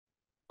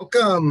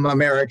Welcome,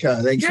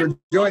 America. Thanks for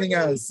joining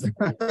us.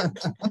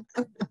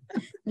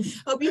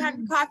 Hope you have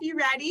your coffee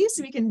ready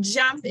so we can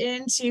jump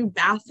into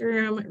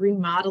bathroom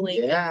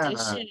remodeling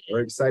edition.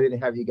 We're excited to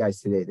have you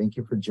guys today. Thank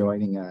you for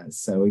joining us.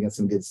 So we got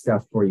some good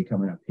stuff for you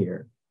coming up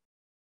here.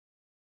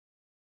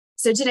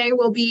 So today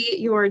we'll be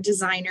your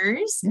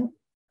designers. Yeah.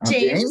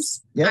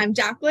 James. Yep. I'm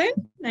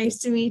Jacqueline. Nice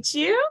to meet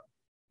you.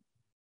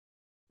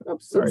 Oh,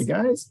 sorry,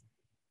 guys.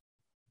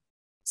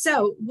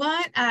 So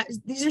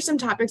these are some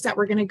topics that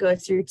we're going to go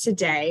through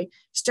today,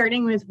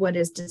 starting with what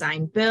is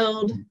design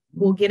build.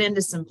 We'll get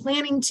into some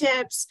planning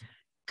tips,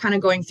 kind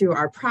of going through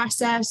our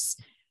process,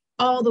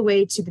 all the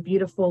way to the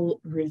beautiful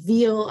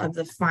reveal of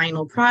the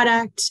final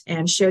product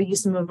and show you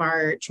some of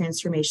our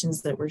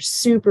transformations that we're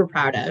super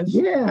proud of.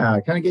 Yeah,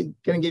 going to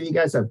give you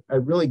guys a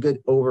really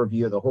good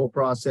overview of the whole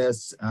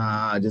process,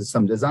 just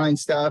some design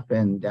stuff,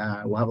 and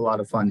we'll have a lot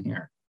of fun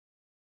here.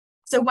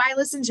 So why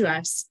listen to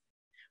us?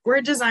 We're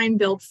a design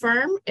build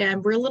firm,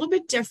 and we're a little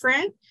bit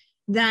different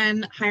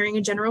than hiring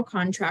a general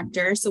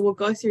contractor. So we'll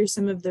go through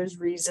some of those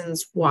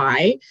reasons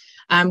why.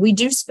 We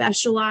do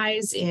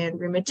specialize in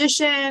room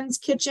additions,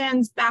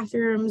 kitchens,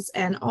 bathrooms,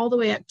 and all the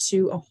way up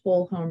to a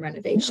whole home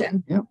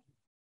renovation. Yep.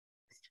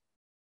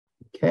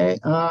 Okay,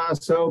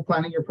 so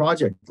planning your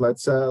project.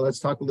 Let's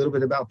talk a little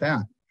bit about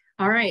that.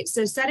 All right,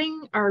 so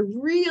setting our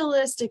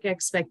realistic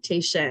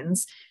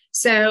expectations.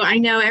 So I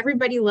know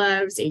everybody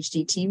loves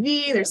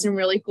HGTV. There's some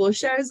really cool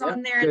shows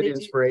on there. Good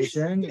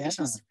inspiration. Yeah.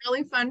 Some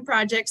really fun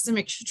projects, some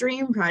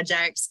extreme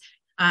projects.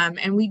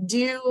 And we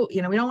do, we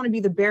don't want to be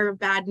the bearer of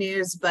bad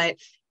news, but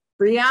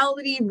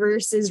reality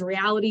versus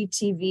reality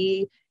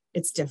TV,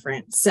 it's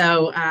different.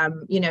 So,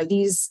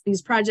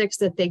 these projects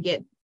that they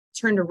get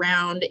turned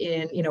around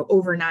in,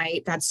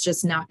 overnight, that's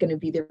just not going to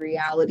be the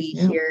reality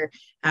here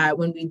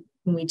when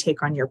we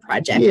take on your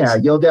project. Yeah,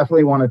 you'll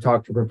definitely want to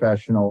talk to a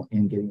professional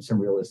in getting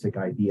some realistic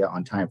idea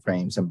on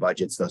timeframes and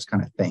budgets, those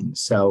kind of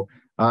things. So,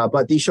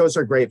 but these shows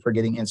are great for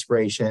getting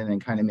inspiration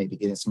and kind of maybe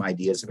getting some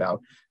ideas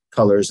about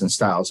colors and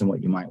styles and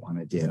what you might want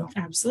to do.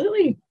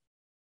 Absolutely.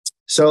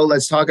 So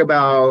let's talk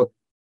about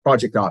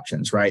project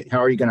options, right? How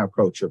are you going to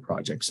approach your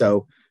project?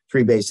 So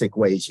 3 basic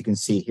ways you can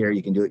see here.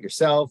 You can do it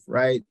yourself,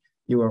 right?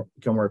 You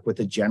can work with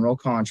a general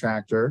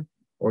contractor,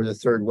 or the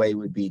third way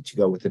would be to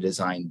go with a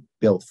design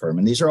build firm.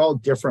 And these are all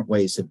different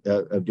ways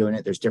of doing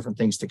it. There's different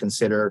things to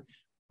consider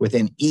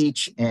within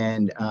each,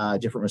 and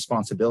different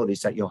responsibilities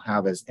that you'll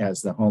have as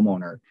the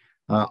homeowner.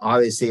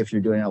 Obviously, if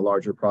you're doing a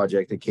larger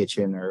project, a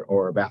kitchen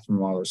or a bathroom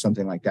wall or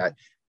something like that,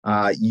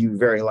 you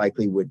very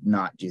likely would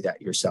not do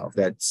that yourself.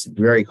 That's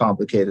very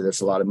complicated.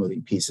 There's a lot of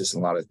moving pieces,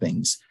 and a lot of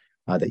things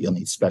that you'll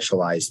need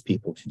specialized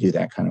people to do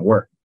that kind of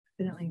work.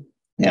 Definitely.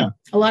 Yeah.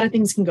 A lot of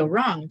things can go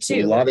wrong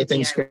too. A lot of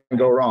things can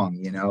go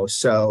wrong,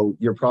 so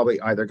you're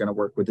probably either going to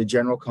work with a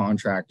general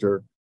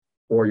contractor,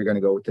 or you're going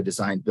to go with the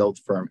design build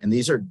firm. And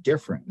these are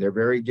different. They're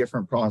very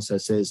different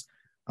processes.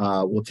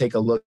 We'll take a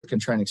look and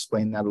try and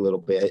explain that a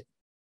little bit.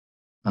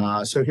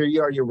 So here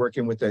you are, you're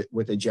working with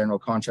a general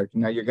contractor.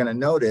 Now you're going to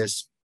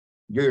notice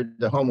you're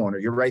the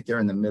homeowner. You're right there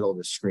in the middle of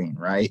the screen,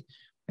 right?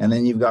 And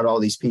then you've got all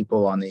these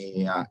people on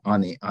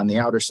the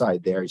outer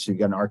side there. So you've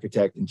got an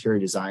architect, interior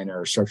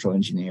designer, structural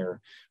engineer.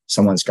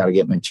 Someone's got to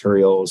get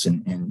materials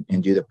and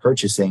do the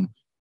purchasing.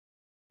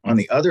 On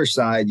the other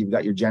side, you've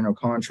got your general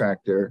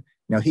contractor.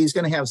 Now he's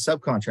going to have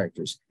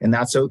subcontractors, and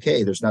that's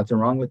okay. There's nothing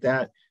wrong with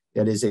that.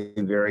 That is a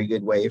very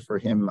good way for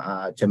him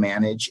to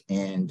manage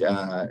and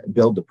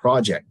build the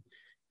project.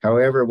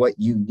 However, what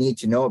you need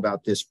to know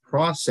about this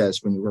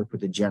process when you work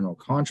with a general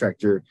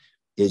contractor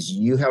is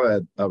you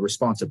have a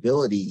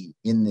responsibility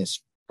in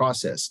this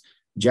process.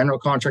 General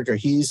contractor,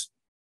 he's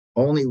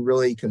only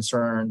really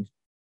concerned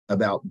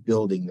about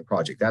building the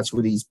project. That's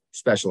what he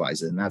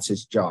specializes in. That's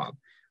his job.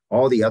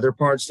 All the other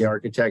parts, the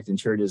architect,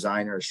 interior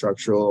designer,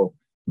 structural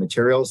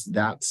materials,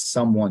 that's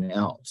someone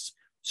else.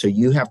 So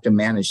you have to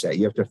manage that.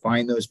 You have to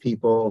find those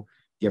people.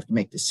 You have to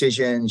make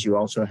decisions. You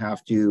also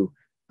have to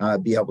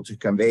be able to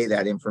convey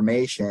that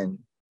information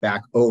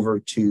back over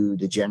to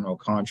the general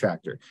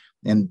contractor.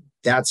 And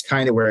that's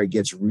kind of where it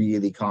gets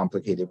really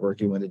complicated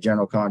working with a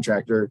general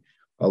contractor.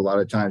 A lot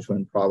of times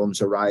when problems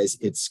arise,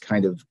 it's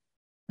kind of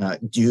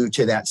due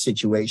to that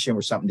situation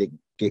where something didn't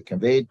get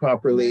conveyed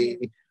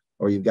properly,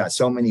 or you've got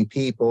so many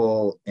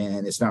people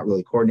and it's not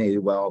really coordinated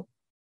well.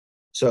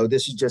 So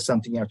this is just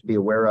something you have to be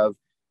aware of.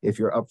 If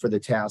you're up for the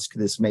task,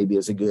 this maybe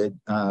is a good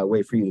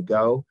way for you to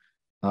go.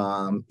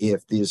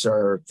 If these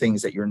are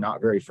things that you're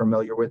not very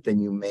familiar with, then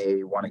you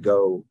may want to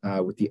go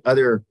with the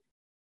other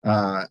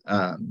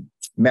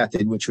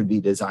method, which would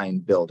be design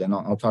build. And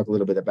I'll talk a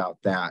little bit about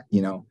that,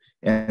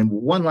 And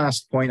one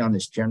last point on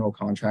this general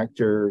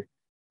contractor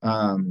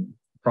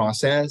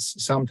process.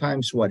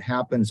 Sometimes what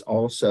happens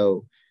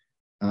also,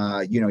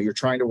 you're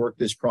trying to work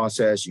this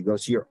process. You go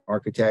see your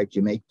architect,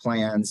 you make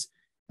plans,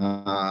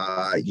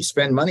 you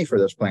spend money for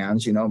those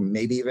plans,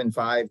 maybe even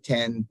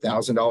 $5,000,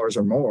 $10,000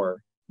 or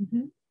more.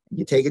 Mm-hmm.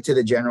 You take it to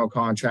the general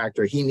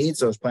contractor. He needs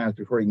those plans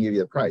before he can give you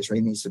the price, right?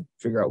 He needs to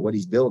figure out what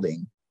he's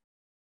building.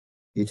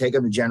 You take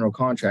him to the general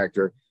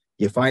contractor.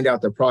 You find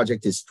out the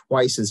project is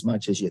twice as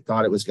much as you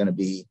thought it was going to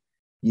be.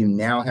 You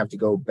now have to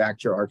go back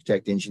to your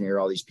architect, engineer,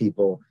 all these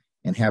people,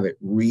 and have it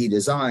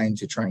redesigned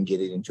to try and get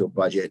it into a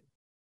budget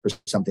for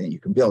something that you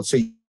can build. So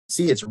you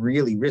see, it's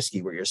really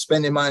risky where you're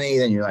spending money,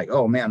 then you're like,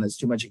 oh man, that's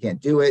too much, I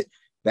can't do it.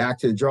 Back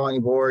to the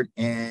drawing board,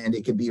 and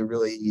it could be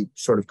really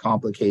sort of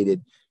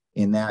complicated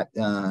in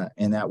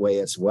that way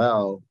as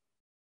well.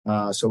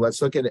 So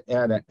let's look at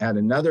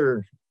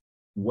another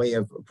way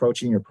of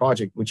approaching your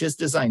project, which is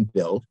design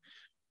build.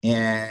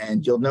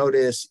 And you'll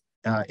notice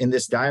in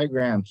this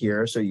diagram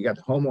here, so you got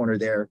the homeowner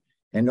there,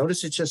 and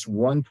notice it's just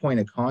one point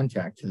of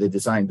contact to the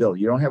design build.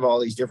 You don't have all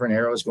these different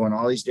arrows going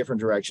all these different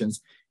directions.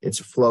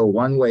 It's a flow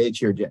one way to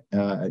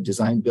your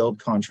design build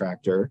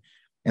contractor,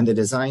 and the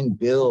design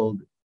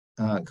build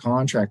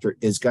contractor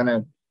is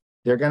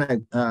they're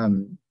gonna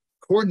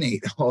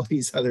coordinate all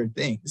these other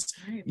things,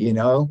 right. You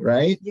know,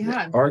 right?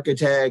 Yeah. The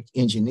architect,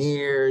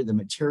 engineer, the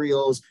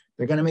materials,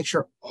 they're gonna make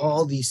sure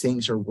all these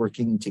things are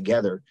working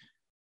together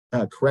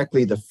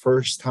correctly the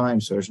first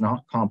time, so there's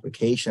not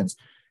complications.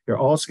 They're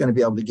also going to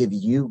be able to give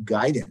you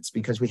guidance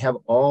because we have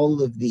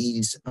all of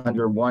these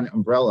under one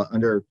umbrella,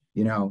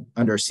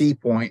 under C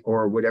Point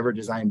or whatever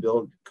design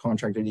build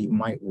contractor that you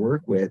might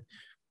work with.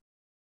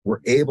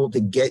 We're able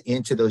to get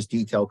into those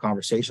detailed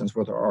conversations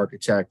with our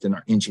architect and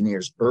our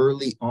engineers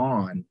early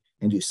on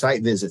and do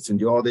site visits and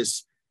do all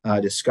this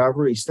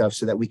discovery stuff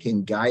so that we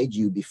can guide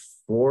you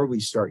before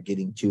we start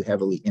getting too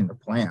heavily into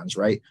plans,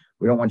 right?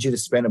 We don't want you to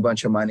spend a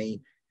bunch of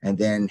money and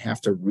then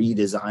have to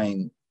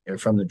redesign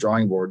from the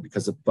drawing board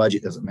because the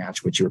budget doesn't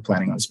match what you were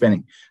planning on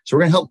spending. So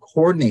we're going to help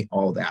coordinate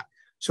all that.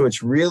 So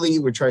it's really,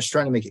 we're trying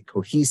to make it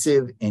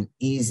cohesive and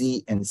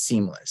easy and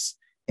seamless.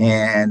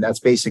 And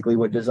that's basically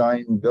what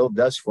design and build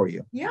does for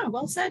you. Yeah,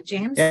 well said,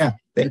 James. Yeah,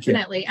 thank you.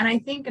 Definitely. And I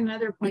think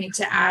another point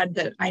to add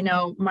that I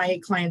know my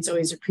clients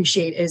always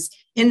appreciate is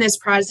in this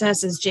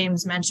process, as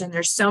James mentioned,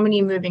 there's so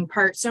many moving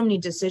parts, so many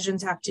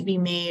decisions have to be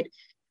made.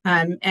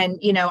 And,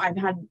 I've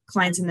had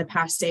clients in the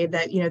past say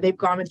that, they've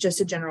gone with just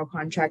a general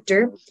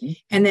contractor. Mm-hmm.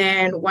 And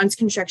then once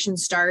construction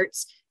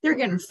starts, they're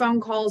getting phone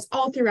calls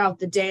all throughout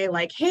the day,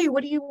 like, hey,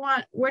 what do you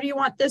want? Where do you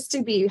want this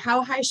to be?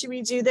 How high should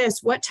we do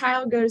this? What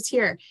tile goes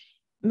here?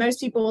 Most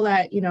people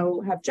that,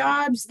 have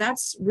jobs,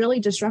 that's really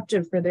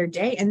disruptive for their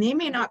day. And they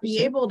may not be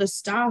able to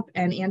stop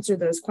and answer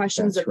those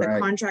questions that the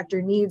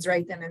contractor needs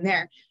right then and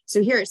there.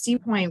 So here at C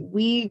Point,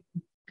 we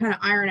kind of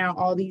iron out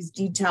all these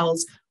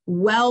details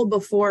well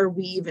before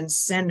we even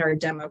send our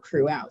demo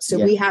crew out.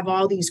 So we have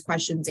all these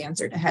questions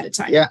answered ahead of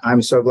time. Yeah,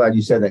 I'm so glad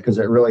you said that because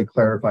it really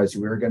clarifies.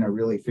 We're going to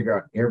really figure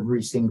out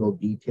every single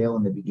detail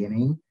in the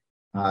beginning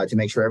to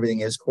make sure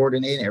everything is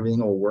coordinated,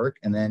 everything will work.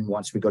 And then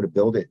once we go to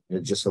build it,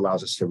 it just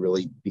allows us to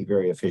really be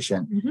very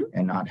efficient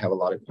and not have a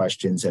lot of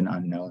questions and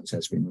unknowns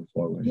as we move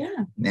forward.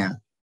 Yeah.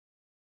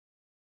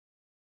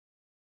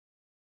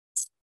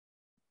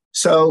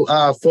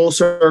 So full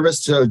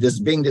service, so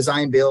just being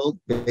design build,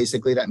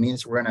 basically that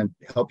means we're going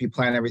to help you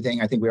plan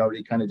everything. I think we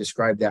already kind of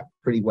described that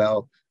pretty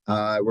well.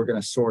 We're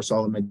going to source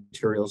all the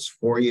materials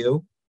for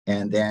you.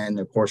 And then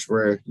of course,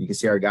 you can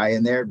see our guy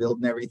in there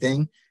building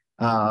everything.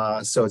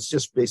 So it's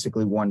just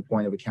basically one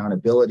point of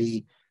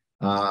accountability.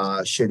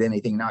 Should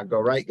anything not go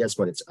right, guess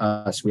what? It's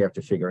us. We have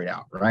to figure it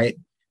out, right?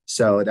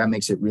 So that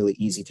makes it really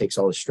easy, takes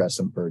all the stress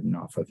and burden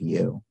off of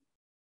you.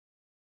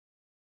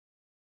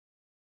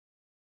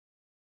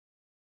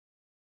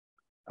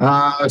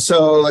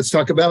 So let's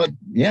talk about,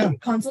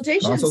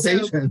 consultation.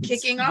 So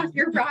kicking off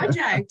your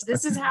project.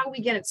 This is how we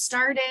get it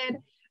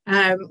started.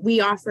 We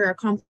offer a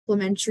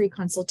complimentary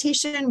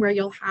consultation where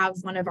you'll have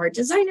one of our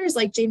designers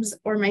like James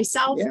or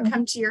myself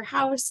come to your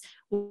house.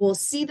 We'll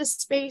see the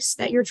space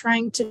that you're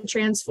trying to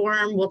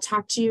transform. We'll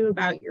talk to you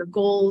about your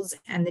goals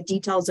and the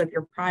details of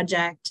your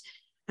project.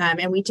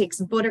 And we take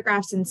some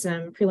photographs and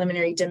some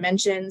preliminary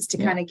dimensions to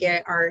kind of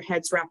get our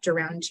heads wrapped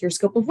around your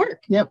scope of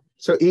work. Yep.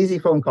 So easy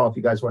phone call if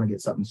you guys want to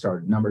get something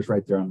started. Numbers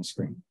right there on the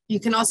screen. You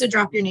can also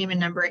drop your name and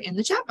number in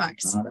the chat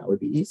box. That would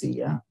be easy.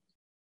 Yeah.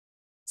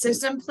 So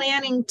some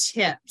planning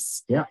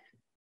tips. Yeah.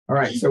 All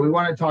right. So we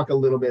want to talk a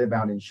little bit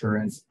about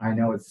insurance. I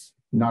know it's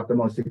not the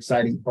most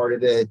exciting part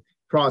of the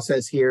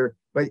process here,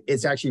 but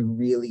it's actually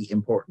really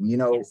important.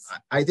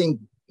 I think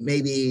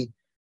maybe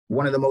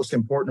one of the most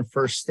important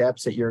first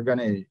steps that you're going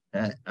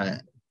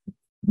to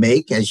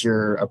make as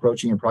you're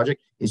approaching your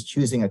project is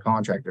choosing a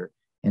contractor.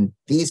 And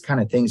these kind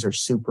of things are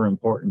super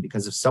important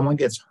because if someone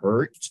gets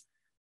hurt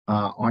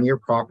on your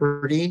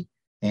property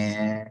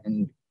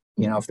and,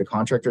 if the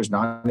contractor is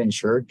not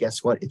insured,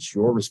 guess what? It's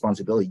your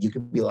responsibility. You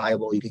could be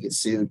liable, you could get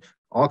sued,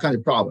 all kinds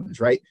of problems,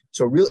 right?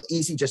 So real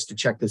easy just to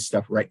check this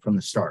stuff right from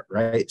the start,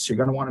 right? So you're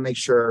going to want to make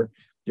sure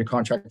your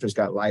contractor's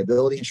got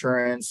liability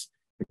insurance,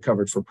 they're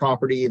covered for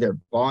property, they're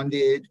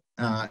bonded,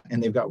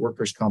 and they've got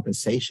workers'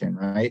 compensation,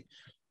 right?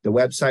 The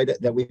website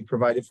that we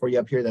provided for you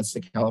up here, that's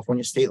the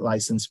California State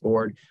License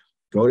Board.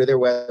 Go to their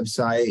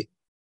website,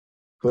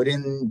 put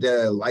in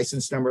the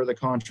license number of the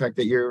contract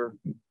that you're,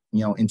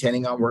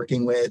 intending on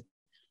working with.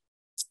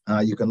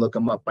 You can look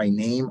them up by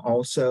name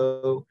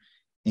also.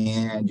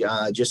 And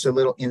just a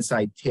little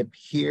inside tip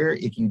here,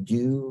 if you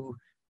do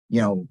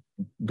you know,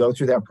 go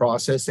through that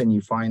process and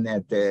you find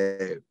that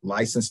the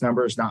license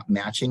number is not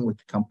matching with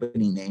the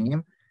company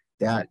name,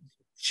 that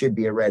should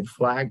be a red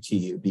flag to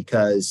you,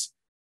 because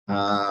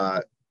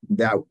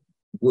that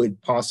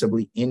would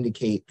possibly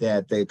indicate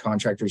that the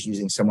contractor is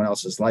using someone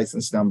else's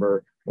license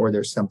number, or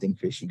there's something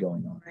fishy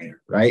going on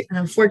there, right? And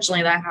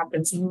unfortunately, that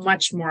happens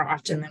much more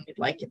often than we'd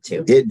like it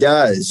to. It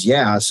does,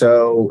 yeah.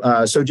 So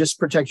just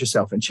protect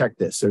yourself and check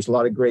this. There's a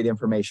lot of great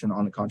information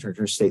on the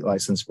Contractor State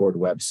License Board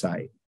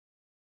website.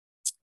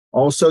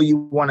 Also, you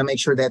want to make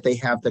sure that they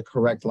have the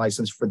correct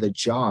license for the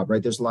job,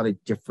 right? There's a lot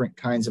of different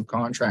kinds of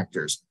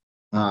contractors.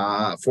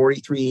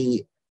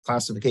 43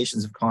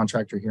 classifications of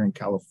contractor here in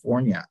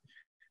California,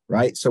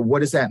 right? So what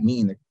does that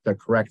mean, the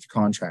correct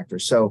contractor?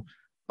 So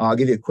I'll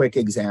give you a quick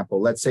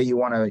example. Let's say you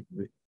want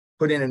to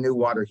put in a new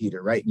water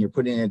heater, right? And you're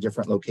putting in a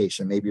different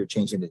location. Maybe you're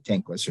changing to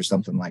tankless or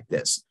something like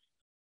this.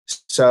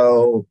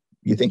 So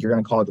you think you're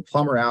going to call the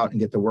plumber out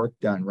and get the work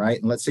done, right?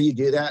 And let's say you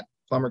do that.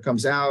 Plumber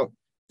comes out,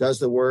 does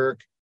the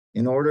work.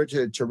 In order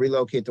to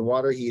relocate the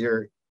water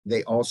heater,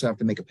 they also have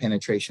to make a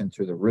penetration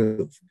through the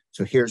roof.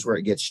 So here's where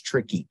it gets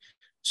tricky.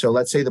 So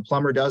let's say the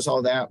plumber does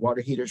all that,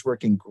 water heater's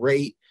working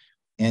great,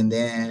 and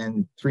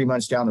then 3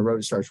 months down the road,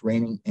 it starts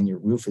raining and your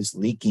roof is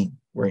leaking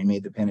where he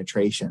made the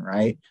penetration,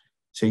 right?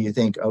 So you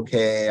think,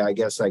 okay, I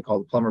guess I call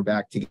the plumber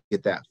back to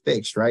get that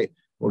fixed, right?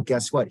 Well,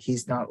 guess what?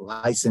 He's not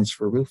licensed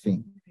for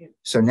roofing.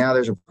 So now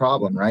there's a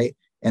problem, right?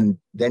 And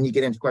then you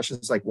get into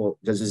questions like, well,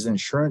 does his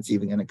insurance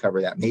even going to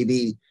cover that?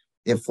 Maybe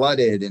it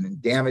flooded and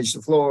damaged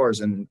the floors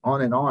and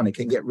on and on. It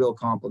can get real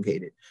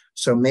complicated.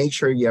 So make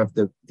sure you have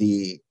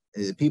the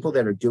people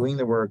that are doing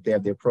the work, they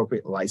have the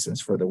appropriate license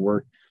for the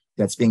work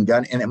that's being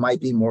done. And it might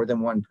be more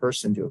than one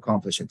person to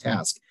accomplish a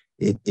task.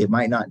 It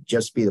might not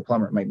just be the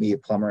plumber. It might be a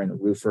plumber and a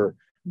roofer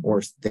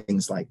or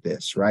things like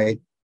this, right?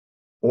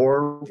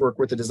 Or work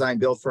with a design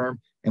build firm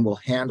and we'll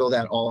handle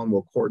that all and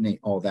we'll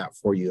coordinate all that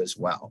for you as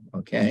well,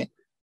 okay?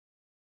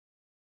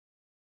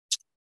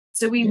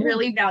 So we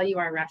really value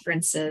our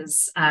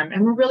references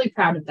and we're really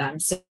proud of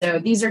them. So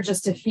these are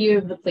just a few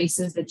of the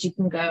places that you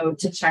can go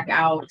to check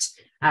out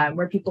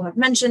where people have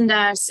mentioned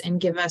us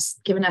and given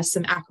us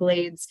some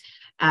accolades.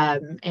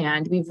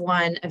 And we've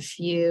won a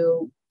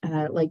few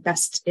like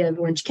Best of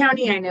Orange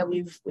County. I know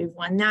we've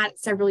won that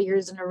several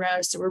years in a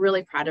row. So we're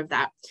really proud of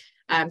that.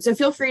 So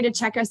feel free to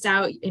check us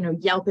out. You know,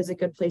 Yelp is a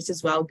good place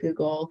as well.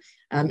 Google,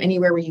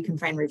 anywhere where you can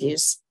find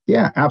reviews.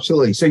 Yeah,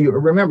 absolutely. So you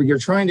remember, you're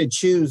trying to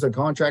choose a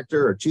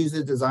contractor or choose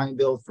a design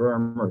build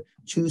firm or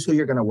choose who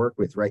you're going to work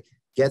with, right?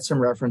 Get some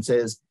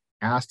references,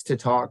 ask to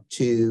talk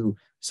to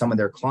some of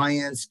their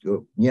clients.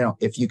 You know,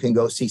 if you can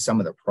go see some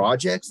of the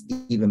projects,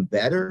 even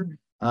better.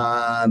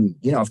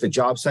 You know, if the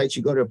job sites,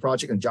 you go to a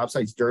project and the job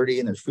site's dirty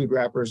and there's food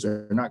wrappers,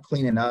 they're not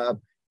cleaning up,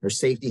 there's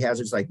safety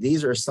hazards, like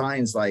these are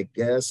signs like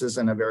this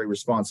isn't a very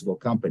responsible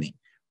company,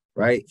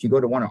 right? If you go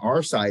to one of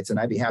our sites, and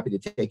I'd be happy to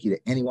take you to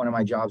any one of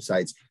my job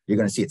sites, you're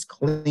going to see it's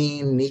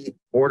clean, neat,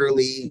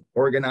 orderly,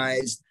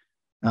 organized.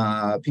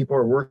 People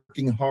are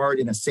working hard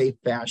in a safe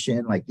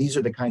fashion. Like these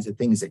are the kinds of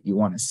things that you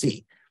want to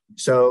see.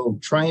 So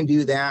try and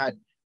do that.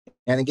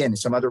 And again,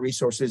 some other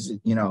resources,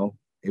 you know,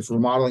 if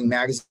Remodeling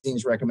Magazine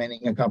is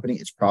recommending a company,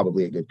 it's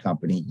probably a good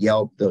company.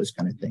 Yelp, those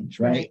kind of things,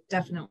 right?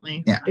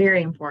 Definitely. Yeah.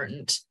 Very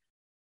important.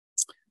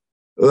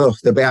 Oh,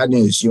 the bad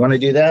news. You want to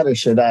do that or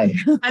should I?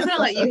 I'm going to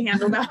let you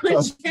handle that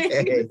one.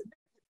 Okay.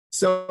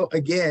 So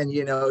again,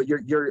 you know,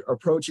 you're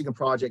approaching a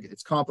project.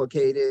 It's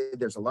complicated.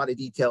 There's a lot of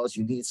details.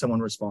 You need someone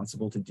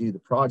responsible to do the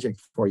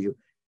project for you.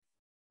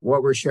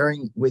 What we're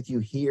sharing with you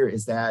here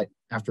is that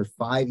after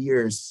 5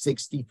 years,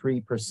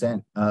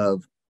 63%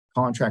 of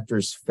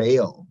contractors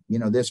fail. You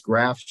know, this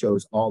graph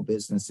shows all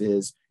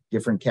businesses,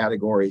 different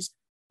categories.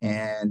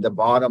 And the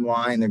bottom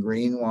line, the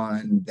green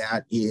one,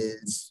 that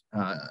is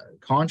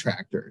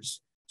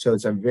contractors. So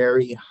it's a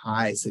very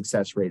high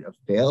success rate of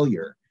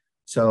failure.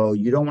 So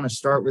you don't want to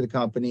start with a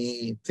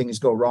company, things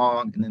go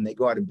wrong, and then they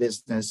go out of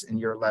business and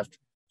you're left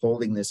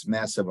holding this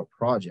mess of a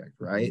project,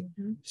 right?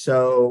 Mm-hmm.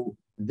 So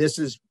this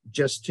is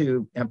just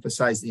to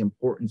emphasize the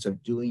importance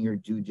of doing your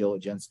due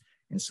diligence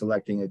and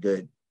selecting a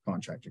good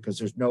contractor, because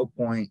there's no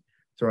point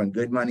throwing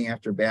good money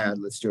after bad.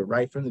 Let's do it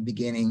right from the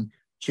beginning.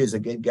 Choose a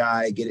good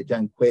guy, get it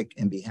done quick,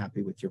 and be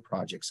happy with your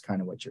projects, kind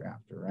of what you're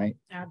after, right?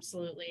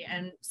 Absolutely.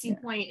 And C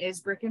Point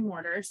is brick and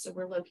mortar. So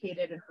we're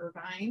located in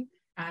Irvine.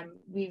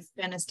 We've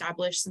been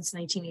established since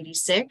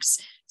 1986.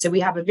 So we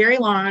have a very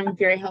long,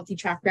 very healthy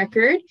track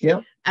record.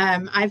 Yep.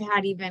 I've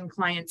had even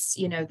clients,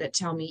 you know, that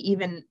tell me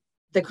even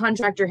the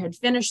contractor had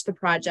finished the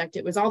project.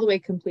 It was all the way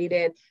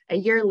completed. A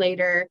year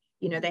later,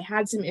 you know, they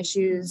had some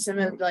issues, some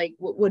of like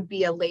what would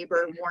be a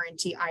labor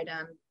warranty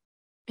item.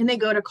 And they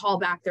go to call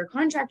back their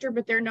contractor,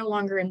 but they're no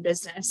longer in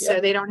business. Yep.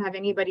 So they don't have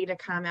anybody to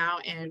come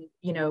out and,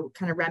 you know,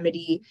 kind of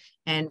remedy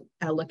and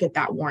look at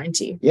that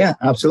warranty. Yeah,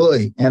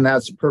 absolutely. And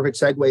that's a perfect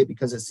segue,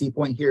 because at C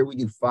Point here, we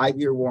do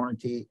 5-year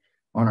warranty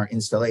on our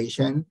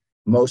installation.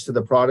 Most of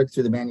the products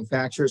through the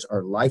manufacturers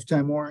are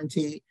lifetime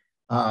warranty,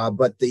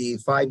 but the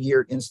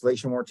 5-year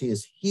installation warranty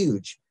is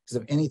huge,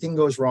 because if anything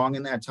goes wrong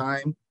in that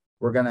time,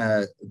 We're going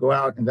to go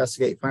out,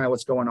 investigate, find out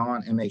what's going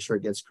on, and make sure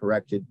it gets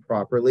corrected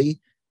properly.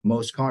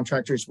 Most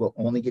contractors will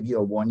only give you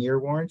a 1-year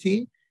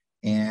warranty.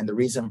 And the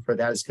reason for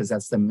that is because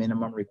that's the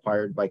minimum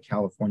required by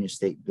California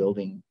State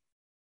Building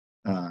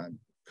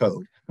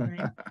Code.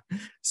 Right.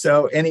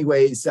 So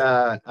anyways,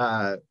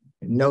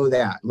 know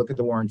that. Look at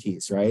the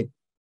warranties, right?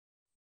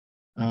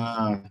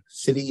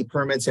 City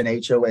permits and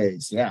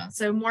HOAs. Yeah.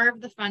 So more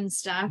of the fun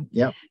stuff.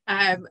 Yep.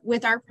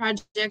 With our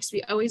projects,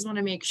 we always want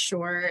to make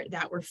sure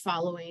that we're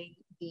following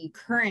the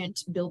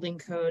current building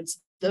codes.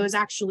 Those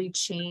actually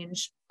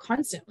change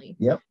constantly.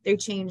 Yep. They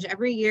change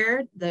every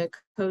year. The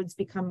codes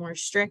become more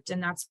strict,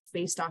 and that's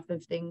based off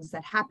of things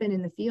that happen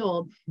in the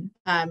field,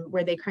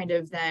 where they kind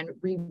of then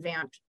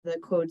revamp the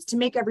codes to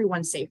make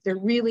everyone safe. They're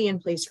really in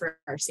place for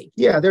our safety.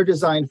 Yeah, they're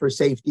designed for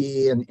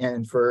safety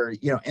and for,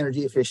 you know,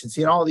 energy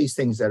efficiency and all these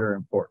things that are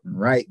important,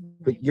 right?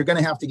 But you're going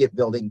to have to get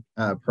building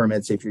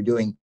permits if you're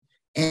doing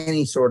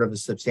any sort of a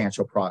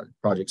substantial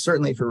project.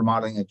 Certainly if you're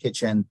remodeling a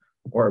kitchen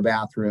or a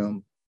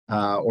bathroom,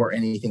 or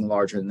anything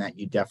larger than that,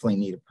 you definitely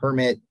need a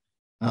permit.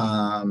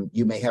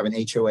 You may have an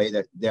HOA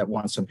that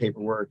wants some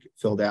paperwork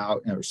filled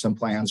out, or some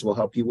plans will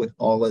help you with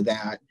all of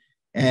that.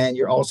 And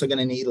you're also going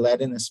to need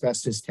lead and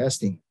asbestos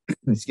testing.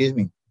 Excuse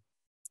me.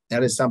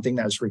 That is something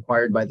that's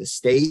required by the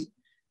state.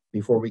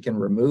 Before we can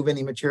remove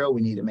any material, we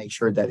need to make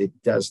sure that it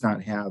does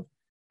not have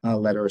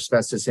lead or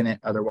asbestos in it.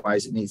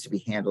 Otherwise, it needs to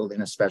be handled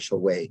in a special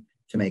way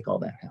to make all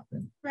that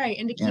happen. Right.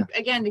 And to keep,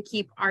 again, to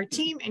keep our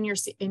team and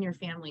your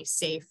family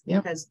safe,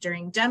 Yep. because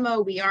during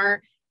demo, we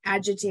are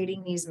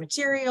agitating these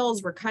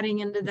materials, we're cutting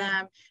into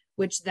them,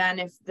 which then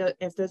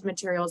if those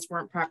materials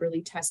weren't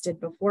properly tested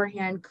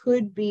beforehand,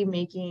 could be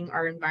making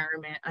our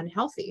environment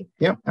unhealthy.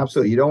 Yep,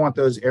 absolutely. You don't want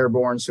those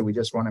airborne. So we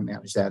just want to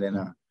manage that in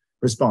a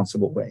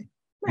responsible way.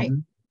 Right.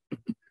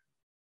 Mm-hmm.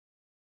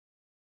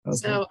 Okay.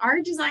 So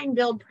our design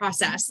build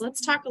process,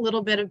 let's talk a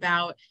little bit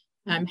about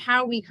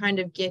how we kind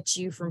of get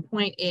you from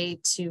point A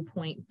to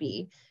point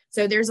B.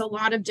 So there's a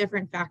lot of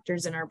different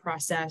factors in our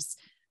process.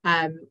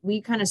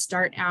 We kind of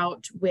start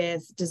out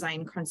with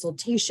design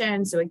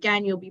consultation. So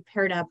again, you'll be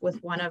paired up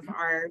with one of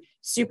our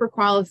super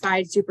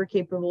qualified, super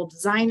capable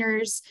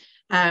designers.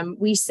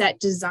 We set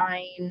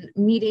design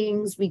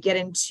meetings. We get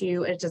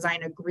into a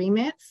design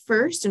agreement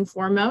first and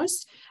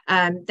foremost.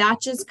 That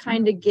just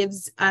kind of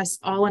gives us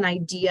all an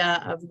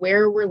idea of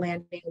where we're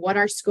landing, what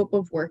our scope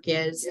of work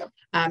is,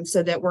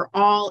 so that we're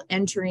all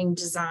entering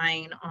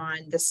design on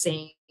the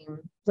same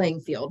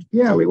playing field.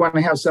 Yeah, we want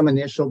to have some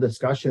initial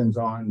discussions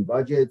on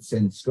budgets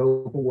and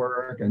scope of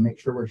work and make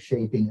sure we're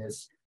shaping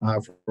this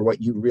for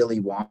what you really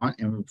want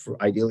and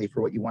ideally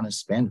for what you want to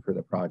spend for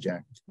the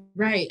project.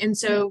 Right. And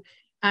so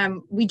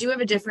we do have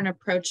a different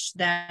approach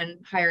than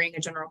hiring a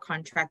general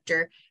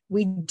contractor.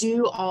 We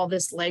do all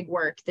this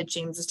legwork that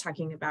James was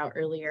talking about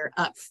earlier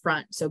up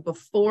front. So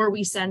before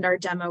we send our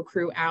demo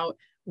crew out,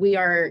 we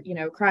are,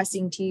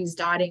 crossing T's,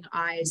 dotting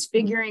I's,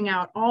 figuring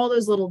out all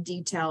those little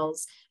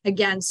details.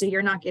 Again, so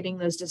you're not getting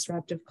those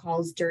disruptive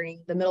calls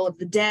during the middle of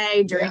the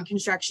day, during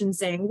construction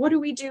saying, what do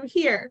we do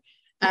here?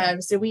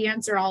 So we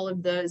answer all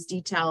of those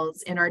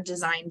details in our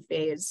design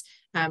phase,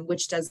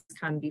 which does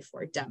come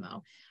before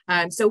demo.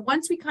 So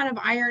once we kind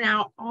of iron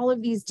out all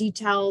of these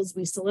details,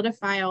 we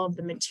solidify all of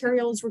the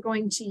materials we're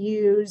going to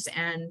use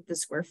and the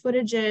square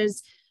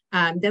footages,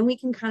 then we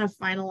can kind of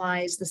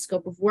finalize the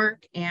scope of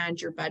work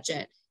and your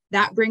budget.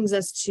 That brings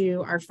us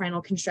to our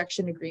final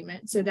construction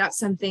agreement. So that's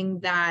something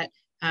that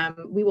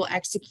we will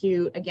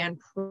execute again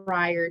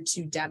prior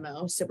to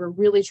demo. So we're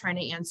really trying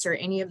to answer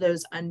any of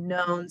those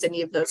unknowns,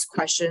 any of those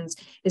questions,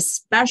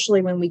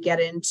 especially when we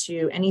get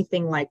into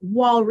anything like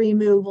wall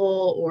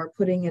removal or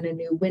putting in a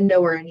new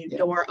window or a new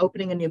door,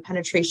 opening a new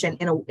penetration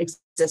in an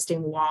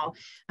existing wall.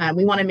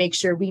 We want to make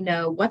sure we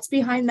know what's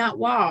behind that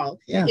wall.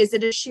 Is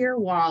it a shear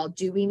wall?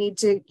 Do we need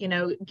to,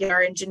 get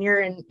our engineer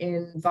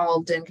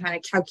involved and kind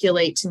of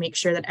calculate to make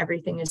sure that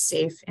everything is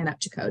safe and up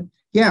to code?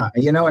 Yeah,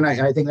 and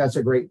I think that's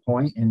a great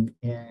point. And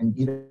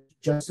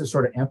just to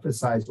sort of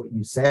emphasize what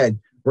you said,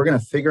 we're going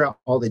to figure out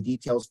all the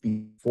details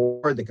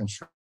before the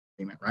construction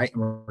agreement, right? And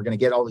we're going to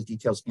get all the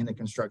details in the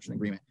construction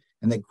agreement.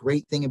 And the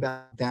great thing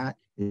about that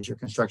is your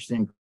construction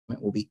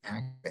agreement will be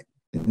accurate.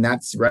 And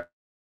that's right.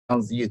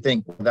 You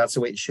think, well, that's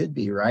the way it should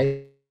be,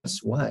 right?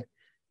 Guess what?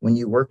 When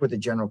you work with a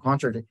general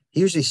contractor, he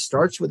usually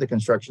starts with the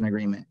construction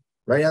agreement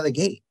right out of the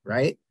gate,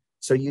 right?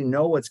 So you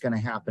know what's going to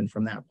happen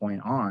from that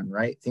point on,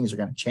 right? Things are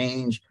going to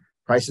change.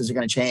 Prices are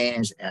going to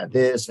change, add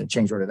this and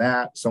change order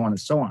that, so on and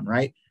so on,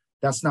 right?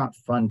 That's not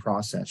fun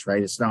process,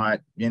 right? It's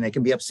not, it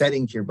can be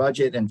upsetting to your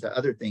budget and to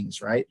other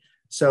things, right?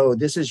 So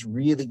this is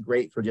really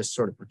great for just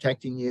sort of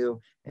protecting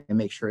you and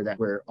make sure that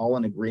we're all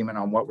in agreement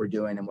on what we're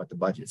doing and what the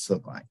budgets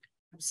look like.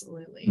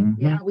 Absolutely.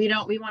 Mm-hmm. Yeah,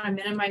 we want to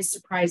minimize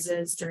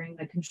surprises during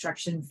the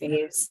construction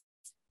phase.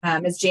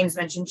 As James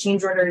mentioned,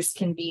 change orders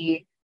can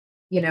be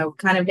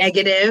kind of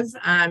negative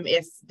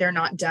if they're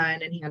not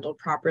done and handled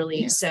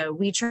properly. So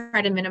we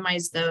try to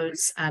minimize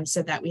those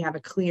so that we have a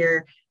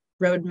clear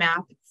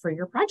roadmap for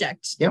your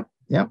project.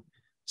 Yep.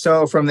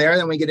 So from there,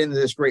 then we get into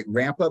this great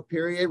ramp up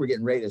period. We're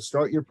getting ready to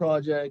start your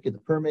project, get the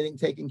permitting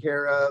taken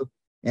care of.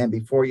 And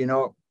before you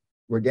know it,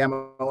 we're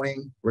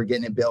demoing, we're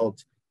getting it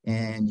built,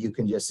 and you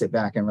can just sit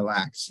back and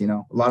relax. You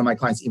know, a lot of my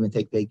clients even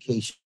take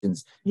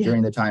vacations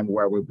during the time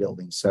where we're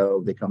building.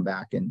 So they come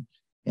back and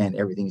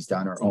everything's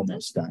done or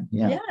almost done.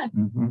 Yeah.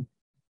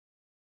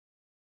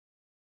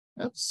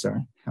 Oops,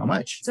 sorry. How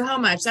much? So how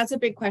much? That's a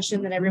big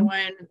question that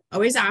everyone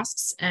always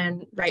asks,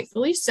 and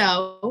rightfully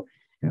so.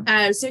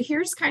 So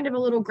here's kind of a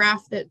little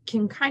graph that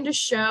can kind of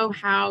show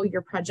how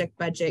your project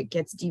budget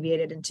gets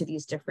deviated into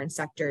these different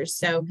sectors.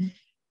 So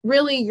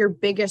really your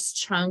biggest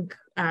chunk,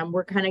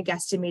 we're kind of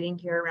guesstimating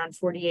here around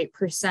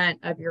 48%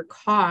 of your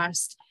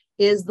cost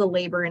is the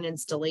labor and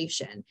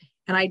installation.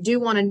 And I do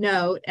want to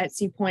note at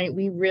C Point,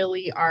 we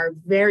really are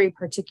very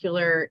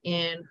particular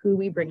in who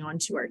we bring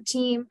onto our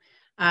team.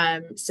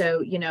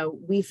 So, you know,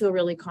 we feel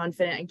really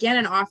confident again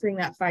in offering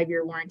that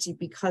 5-year warranty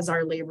because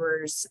our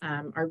laborers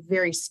are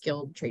very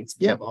skilled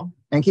tradespeople.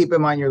 And keep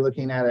in mind, you're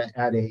looking at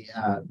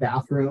a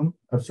bathroom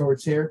of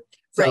sorts here.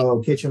 So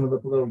kitchen would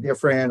look a little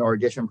different, or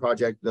addition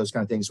project, those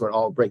kind of things would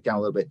all break down a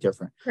little bit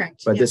different.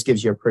 Correct. But this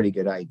gives you a pretty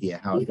good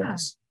idea how it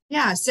goes.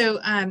 Yeah. So,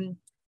 and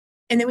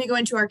then we go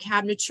into our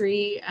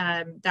cabinetry.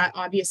 That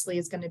obviously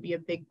is going to be a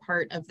big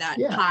part of that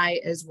pie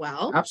as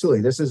well.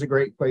 Absolutely. This is a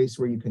great place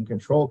where you can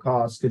control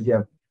costs because you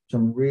have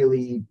some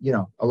really, you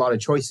know, a lot of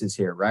choices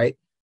here, right?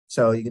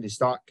 So you can do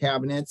stock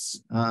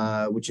cabinets,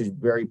 which is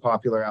very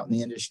popular out in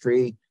the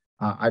industry.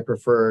 I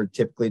prefer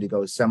typically to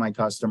go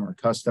semi-custom or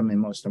custom in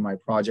most of my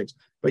projects,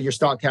 but your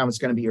stock cabinet is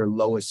going to be your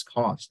lowest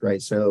cost,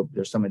 right? So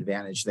there's some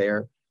advantage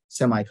there.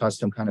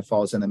 Semi-custom kind of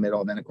falls in the middle.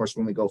 And then of course,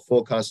 when we go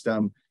full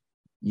custom,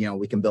 you know,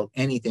 we can build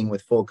anything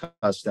with full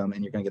custom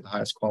and you're going to get the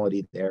highest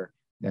quality there.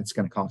 That's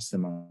going to cost the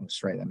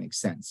most, right? That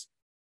makes sense.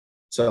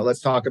 So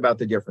let's talk about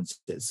the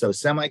differences. So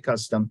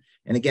semi-custom,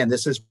 and again,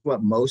 this is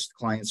what most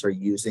clients are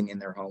using in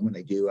their home when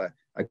they do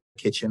a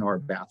kitchen or a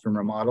bathroom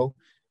remodel.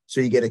 So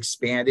you get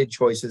expanded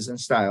choices and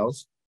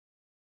styles.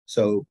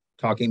 So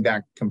talking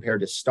back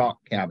compared to stock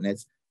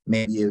cabinets,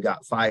 maybe you've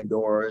got 5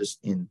 doors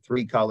in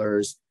 3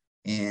 colors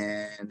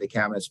and the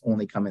cabinets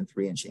only come in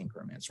 3-inch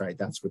increments, right?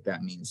 That's what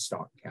that means,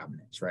 stock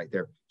cabinets, right?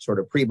 They're sort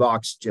of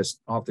pre-boxed,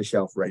 just off the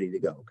shelf, ready to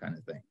go kind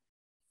of thing.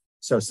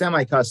 So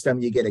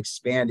semi-custom, you get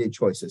expanded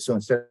choices. So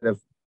instead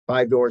of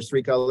 5 doors,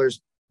 3 colors,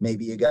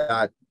 maybe you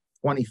got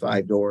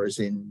 25 doors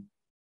in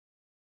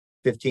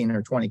 15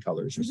 or 20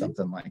 colors or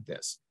something like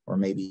this, or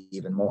maybe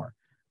even more.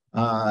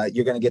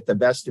 You're going to get the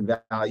best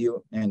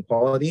value and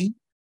quality.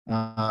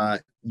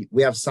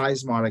 We have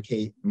size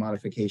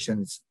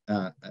modifications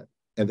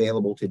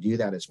available to do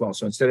that as well.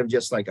 So instead of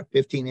just like a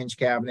 15-inch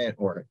cabinet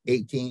or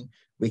 18,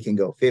 we can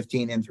go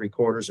 15 and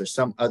 3/4 or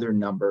some other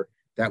number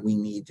that we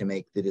need to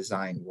make the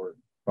design work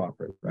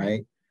properly,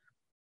 right?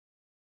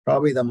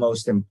 Probably the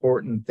most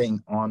important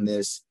thing on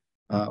this,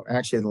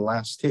 actually the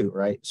last two,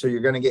 right? So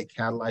you're going to get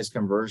catalyzed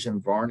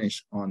conversion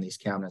varnish on these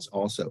cabinets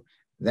also.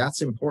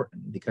 That's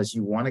important because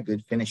you want a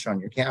good finish on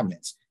your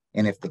cabinets.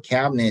 And if the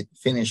cabinet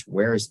finish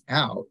wears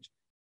out,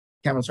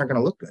 cabinets aren't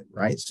going to look good,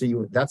 right?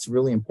 So that's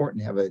really important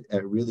to have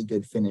a really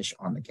good finish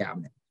on the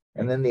cabinet.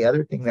 And then the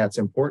other thing that's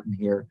important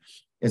here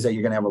is that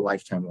you're going to have a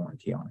lifetime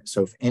warranty on it.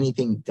 So if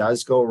anything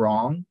does go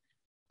wrong,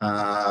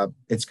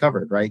 it's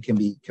covered, right? Can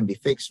be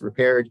fixed,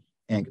 repaired,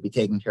 and can be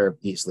taken care of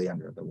easily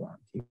under the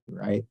warranty,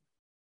 right?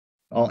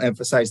 I'll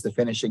emphasize the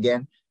finish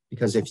again,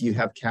 because if you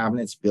have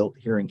cabinets built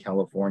here in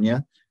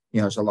California, you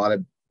know, there's a lot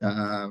of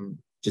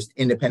just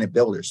independent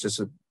builders,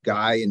 just a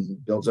guy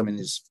and builds them in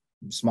his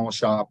small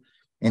shop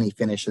and he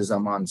finishes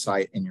them on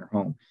site in your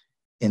home.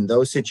 In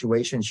those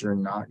situations, you're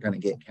not going to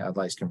get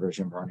catalyzed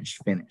conversion varnish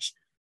finish.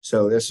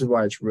 So this is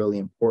why it's really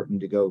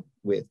important to go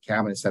with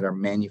cabinets that are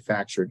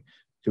manufactured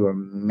to a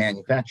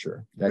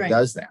manufacturer that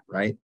does that,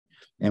 right?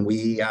 And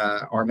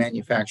our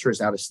manufacturer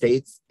is out of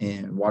state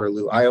in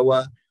Waterloo,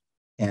 Iowa,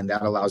 and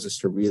that allows us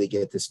to really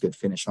get this good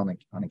finish on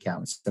the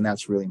cabinets. And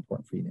that's really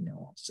important for you to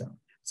know also.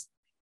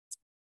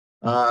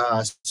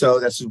 So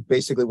that's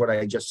basically what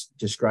I just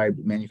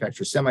described,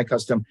 manufactured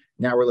semi-custom.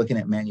 Now we're looking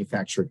at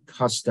manufactured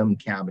custom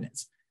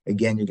cabinets.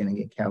 Again, you're going to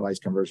get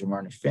catalyzed conversion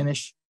varnish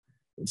finish.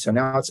 So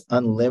now it's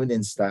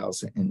unlimited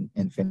styles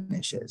and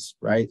finishes,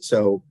 right?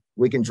 So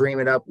we can dream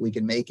it up, we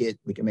can make it,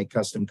 we can make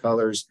custom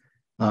colors,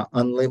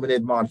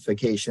 unlimited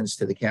modifications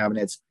to the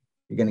cabinets.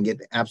 You're going to get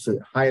the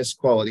absolute highest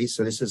quality.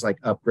 So this is like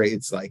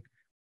upgrades, like,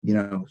 you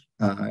know,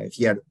 if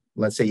you had,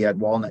 let's say you had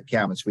walnut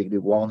cabinets, we could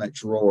do walnut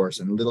drawers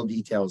and little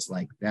details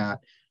like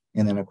that.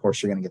 And then of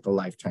course, you're going to get the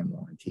lifetime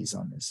warranties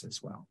on this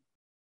as well.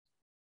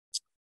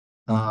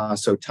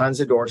 So tons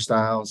of door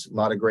styles, a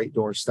lot of great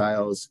door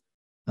styles,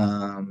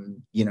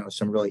 you know,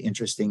 some really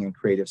interesting and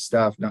creative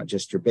stuff, not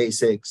just your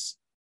basics,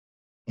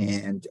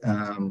 and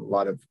a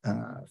lot of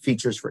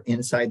features for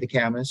inside the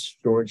cabinets,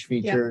 storage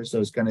features,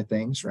 those kind of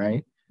things,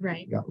 right?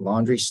 Right. You got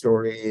laundry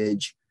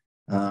storage.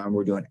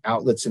 We're doing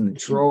outlets in the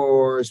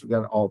drawers. We've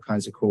got all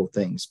kinds of cool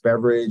things,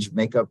 beverage,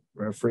 makeup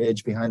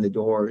fridge behind the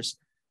doors.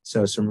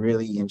 So some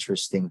really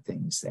interesting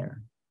things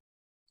there.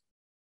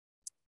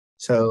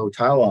 So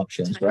tile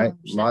options, right?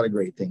 A lot of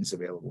great things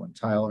available in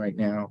tile right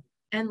now.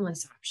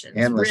 endless options.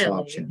 Endless really.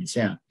 options,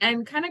 yeah.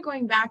 And kind of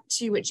going back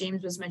to what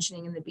James was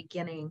mentioning in the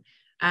beginning,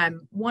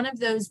 one of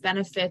those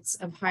benefits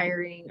of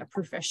hiring a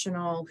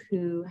professional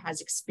who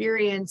has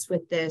experience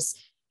with this,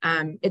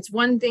 it's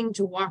one thing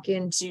to walk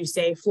into,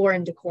 say, floor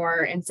and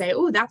decor and say,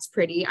 oh, that's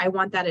pretty, I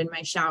want that in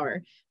my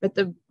shower. But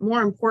the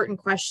more important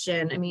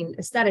question, I mean,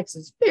 aesthetics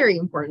is very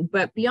important,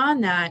 but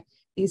beyond that,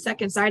 the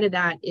second side of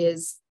that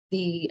is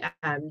the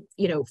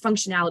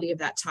functionality of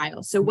that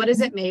tile. So what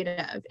is it made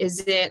of? Is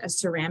it a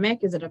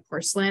ceramic? Is it a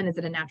porcelain? Is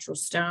it a natural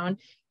stone?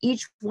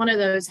 Each one of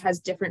those has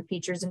different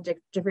features and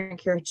different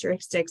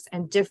characteristics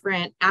and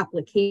different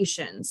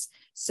applications.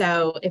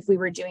 So if we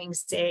were doing,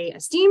 say, a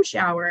steam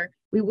shower,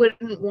 we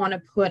wouldn't want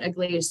to put a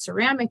glazed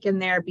ceramic in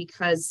there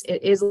because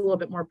it is a little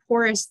bit more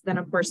porous than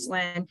a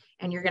porcelain,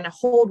 and you're going to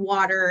hold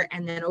water,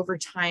 and then over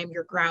time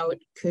your grout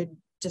could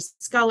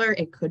discolor,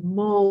 it could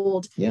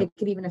mold, it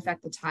could even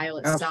affect the tile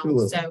itself.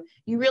 Absolutely. So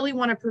you really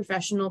want a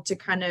professional to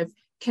kind of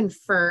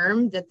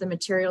confirm that the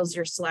materials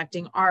you're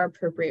selecting are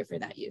appropriate for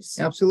that use.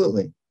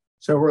 Absolutely.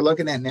 So we're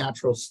looking at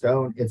natural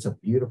stone. It's a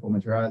beautiful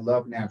material. I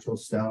love natural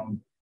stone.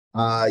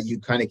 You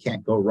kind of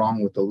can't go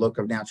wrong with the look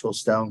of natural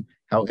stone.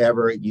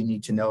 However, you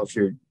need to know if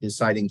you're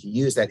deciding to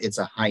use that, it's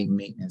a high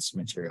maintenance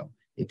material.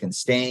 It can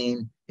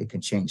stain, it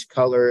can change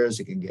colors,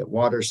 it can get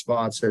water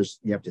spots.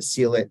 You have to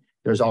seal it.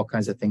 There's all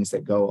kinds of things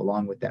that go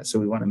along with that. So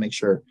we want to make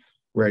sure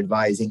we're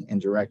advising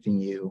and directing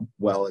you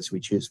well as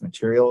we choose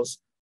materials.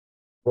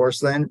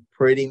 Porcelain,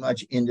 pretty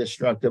much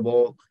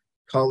indestructible.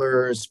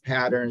 Colors,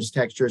 patterns,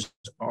 textures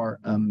are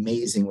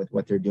amazing with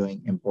what they're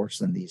doing in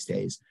porcelain these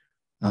days.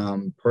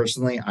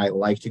 Personally, I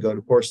like to go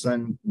to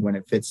porcelain when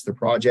it fits the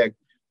project.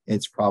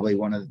 It's probably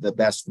one of the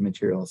best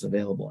materials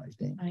available, I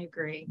think. I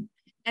agree.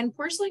 And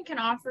porcelain can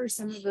offer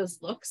some of those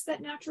looks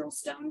that natural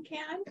stone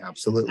can.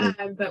 Absolutely.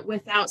 But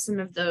without some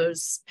of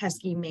those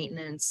pesky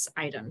maintenance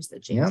items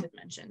that James had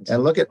mentioned.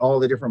 And look at all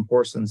the different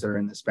porcelains that are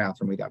in this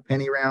bathroom. We got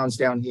penny rounds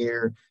down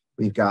here.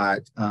 We've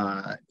got,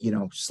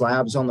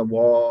 slabs on the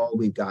wall.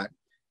 We've got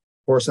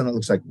porcelain that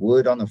looks like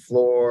wood on the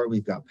floor.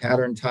 We've got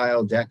pattern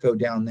tile, deco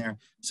down there.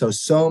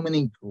 So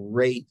many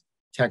great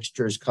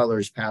textures,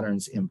 colors,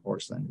 patterns in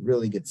porcelain.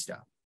 Really good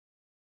stuff.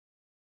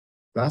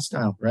 Glass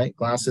tile, right?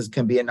 Glasses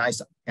can be a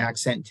nice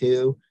accent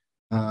too.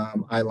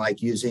 I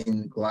like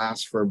using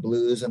glass for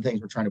blues and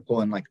things. We're trying to pull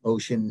in like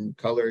ocean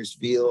colors,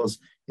 feels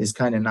is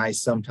kind of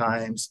nice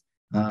sometimes.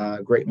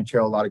 Great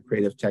material, a lot of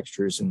creative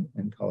textures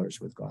and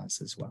colors with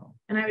glass as well.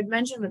 And I would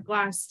mention with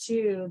glass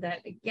too,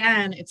 that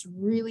again, it's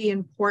really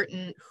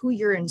important who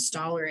your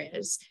installer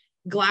is.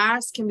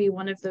 Glass can be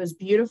one of those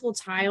beautiful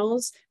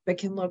tiles, but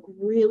can look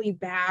really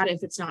bad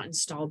if it's not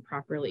installed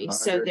properly. 100%.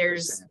 So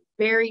there's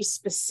very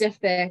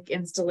specific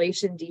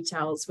installation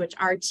details, which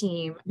our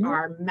team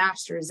are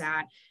masters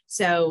at.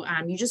 So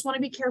you just want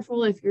to be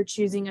careful if you're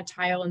choosing a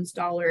tile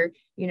installer,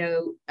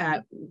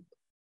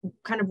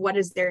 kind of what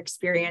is their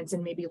experience,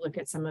 and maybe look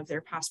at some of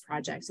their past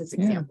projects as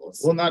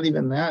examples. Well, not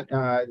even that.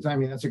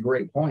 That's a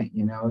great point.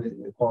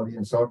 The quality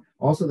of the installer,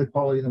 also the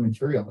quality of the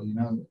material.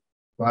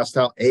 Glass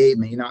tile A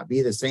may not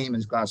be the same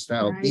as glass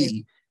tile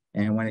B.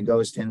 And when it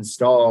goes to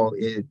install,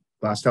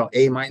 glass tile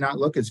A might not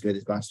look as good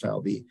as glass tile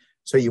B.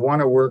 So you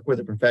want to work with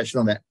a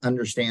professional that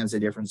understands the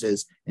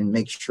differences and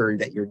make sure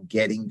that you're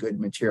getting good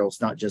materials,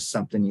 not just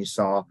something you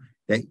saw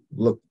that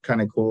looked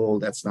kind of cool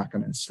that's not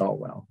going to install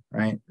well,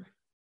 right?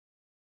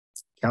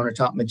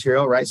 Countertop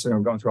material, right? So we're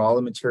going through all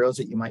the materials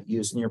that you might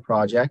use in your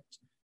project.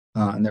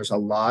 And there's a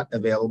lot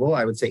available.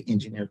 I would say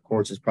engineered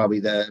quartz is probably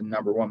the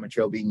 #1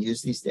 material being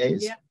used these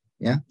days.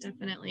 Yeah,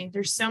 definitely.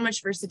 There's so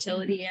much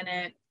versatility in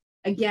it.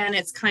 Again,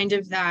 it's kind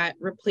of that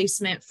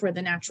replacement for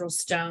the natural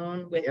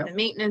stone with the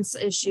maintenance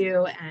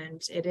issue,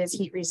 and it is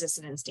heat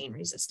resistant and stain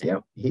resistant.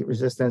 Yep, heat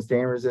resistant,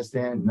 stain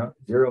resistant,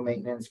 zero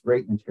maintenance,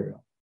 great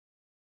material.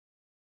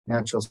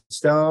 Natural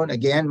stone,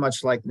 again,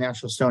 much like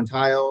natural stone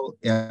tile,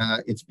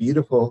 it's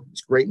beautiful.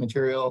 It's great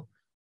material.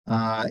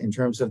 In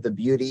terms of the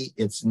beauty,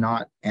 it's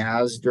not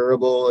as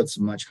durable. It's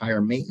a much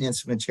higher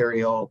maintenance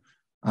material.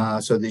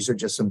 So these are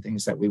just some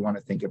things that we want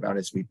to think about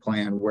as we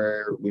plan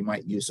where we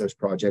might use those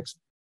products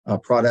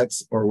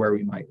or where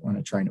we might want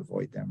to try and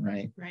avoid them,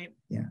 right? Right.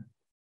 Yeah.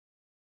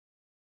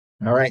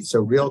 All right. So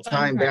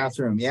real-time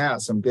bathroom. Yeah,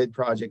 some good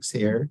projects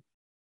here.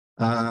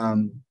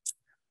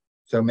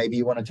 So maybe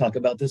you want to talk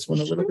about this one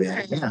a little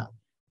bit?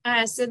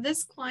 Yeah. So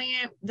this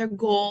client, their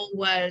goal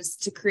was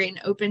to create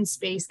an open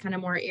space, kind of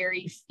more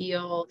airy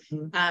feel,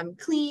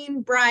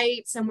 clean,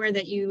 bright, somewhere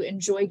that you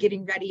enjoy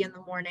getting ready in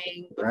the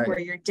morning before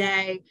your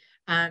day.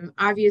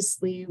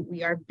 Obviously,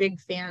 we are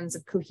big fans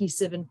of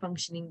cohesive and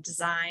functioning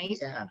design.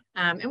 Yeah.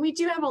 And we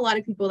do have a lot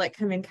of people that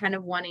come in kind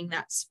of wanting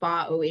that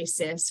spa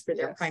oasis for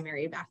their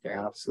primary bathroom.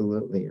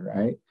 Absolutely,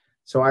 right?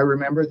 So I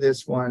remember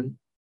this one.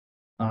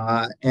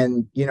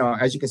 And,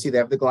 as you can see, they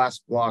have the glass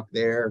block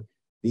there.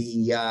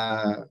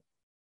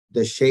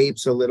 The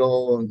shape's a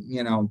little,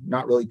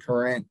 not really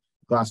current.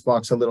 Glass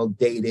block's a little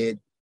dated.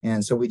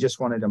 And so we just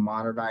wanted to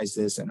modernize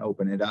this and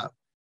open it up.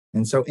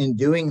 And so in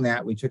doing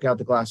that, we took out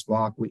the glass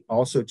block. We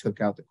also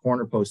took out the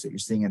corner post that you're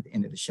seeing at the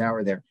end of the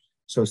shower there.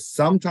 So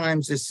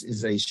sometimes this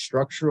is a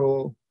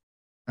structural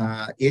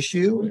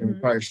issue. It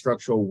requires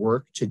structural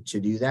work to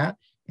do that.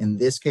 In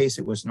this case,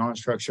 it was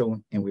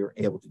non-structural and we were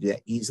able to do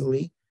that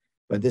easily.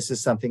 But this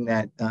is something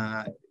that,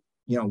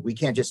 you know, we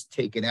can't just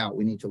take it out.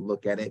 We need to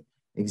look at it,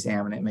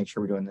 examine it, make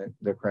sure we're doing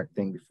the correct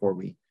thing before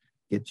we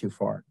get too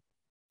far.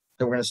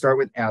 So we're going to start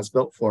with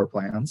as-built floor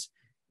plans.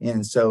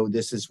 And so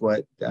this is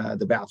what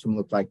the bathroom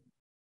looked like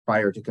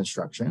prior to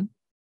construction.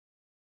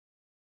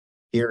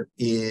 Here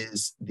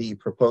is the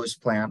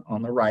proposed plan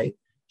on the right,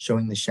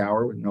 showing the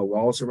shower with no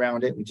walls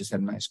around it. We just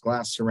had a nice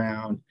glass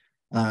surround,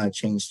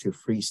 changed to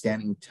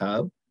freestanding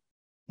tub,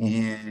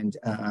 and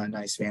a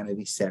nice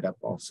vanity setup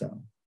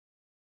also.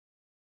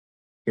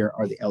 Here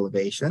are the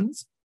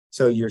elevations.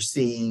 So you're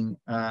seeing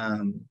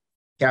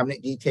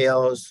cabinet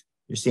details,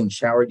 you're seeing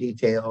shower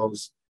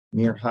details,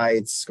 mirror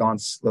heights,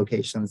 sconce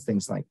locations,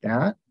 things like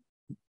that.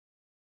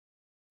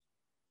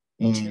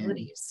 And,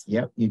 utilities.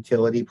 Yep,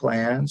 utility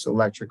plans,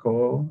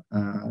 electrical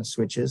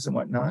switches and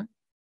whatnot.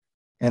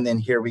 And then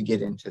here we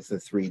get into the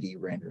 3D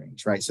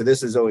renderings, right? So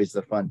this is always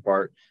the fun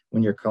part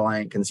when your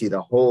client can see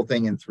the whole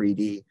thing in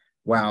 3D.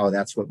 Wow,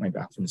 that's what my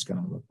bathroom is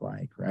going to look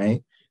like,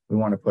 right? We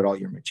want to put all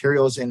your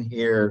materials in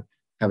here,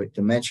 have it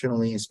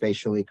dimensionally and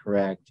spatially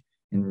correct,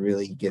 and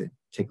really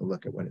take a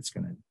look at what it's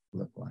going to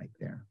look like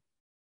there.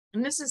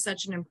 And this is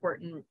such an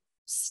important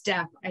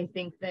step, I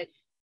think, that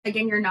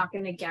again, you're not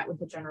going to get with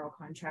the general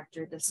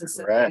contractor. This is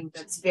something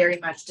that's very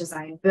much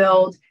design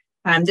build.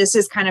 This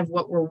is kind of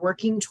what we're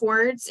working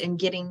towards and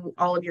getting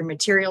all of your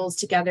materials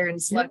together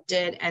and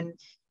selected. And,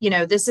 you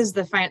know, this is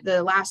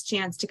the last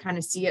chance to kind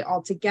of see it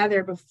all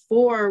together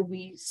before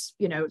we,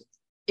 you know,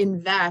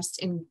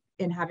 invest in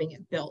having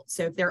it built.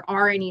 So if there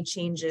are any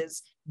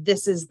changes,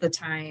 this is the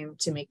time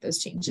to make those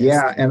changes.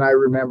 Yeah. And I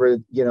remember,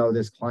 you know,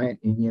 this client,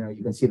 and, you know,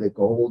 you can see the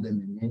gold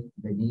and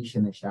the niche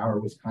in the shower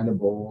was kind of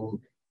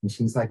bold. And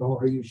she's like, oh,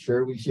 are you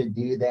sure we should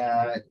do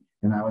that?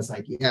 And I was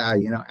like, yeah,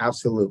 you know,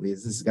 absolutely.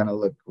 This is going to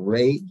look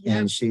great. Yep.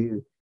 And she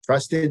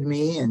trusted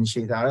me and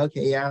she thought,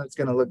 okay, yeah, it's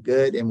going to look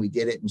good. And we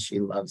did it and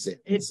she loves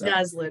it. It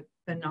does look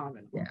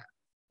phenomenal. Yeah.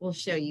 We'll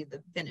show you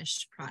the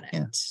finished product.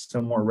 Yeah.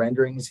 Some more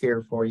renderings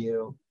here for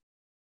you.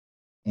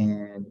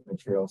 And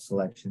material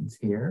selections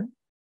here.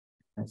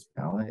 Nice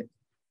palette.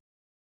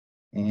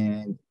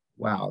 And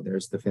wow,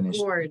 there's the finished.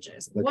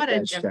 Gorgeous. What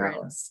a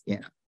difference. Shower.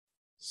 Yeah.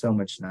 So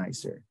much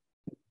nicer.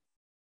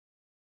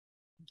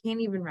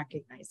 Can't even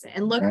recognize it.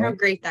 And look how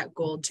great that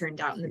gold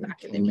turned out in the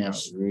back of the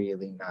niche.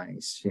 Really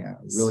nice. Yeah,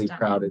 really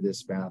proud of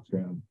this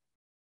bathroom.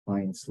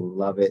 Clients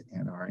love it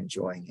and are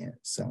enjoying it.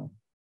 So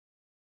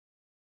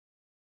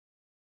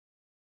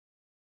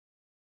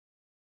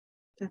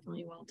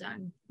definitely well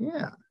done.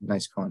 Yeah,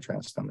 nice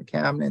contrast on the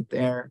cabinet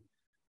there.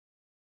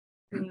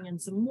 Bringing in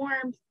some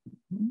warmth.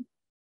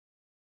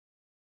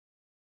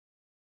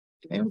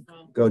 Okay,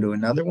 go to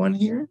another one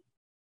here.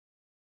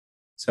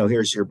 So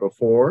here's your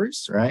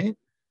befores, right?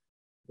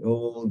 The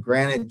old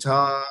granite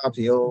top,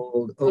 the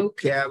old oak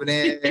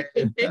cabinet.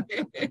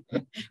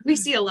 We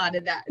see a lot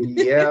of that.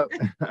 Yep.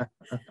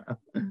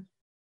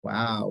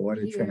 Wow, what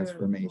a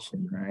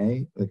transformation,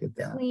 right? Look at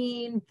that.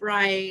 Clean,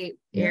 bright,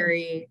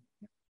 airy,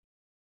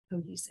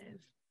 cohesive.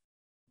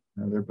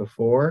 Another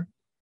before.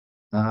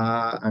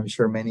 I'm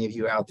sure many of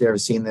you out there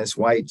have seen this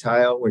white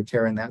tile. We're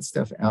tearing that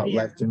stuff out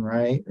left and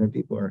right, or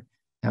people are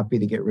happy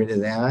to get rid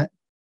of that.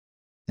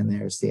 And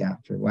there's the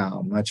after.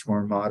 Wow, much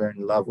more modern.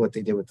 Love what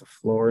they did with the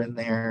floor in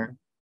there.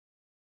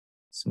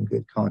 Some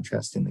good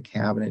contrast in the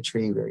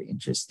cabinetry. Very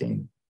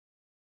interesting.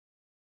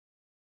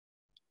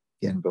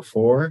 Again,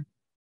 before.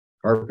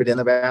 Carpet in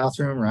the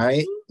bathroom,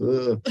 right?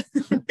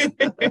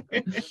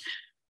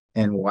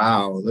 And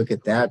wow, look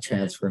at that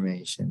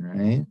transformation,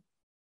 right?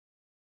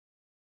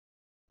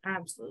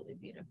 Absolutely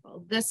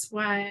beautiful. This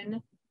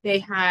one, they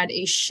had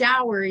a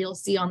shower, you'll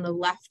see on the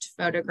left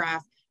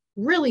photograph,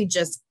 really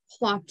just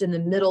plopped in the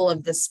middle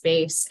of the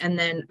space. And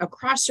then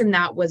across from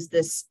that was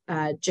this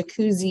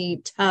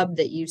jacuzzi tub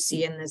that you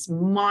see in this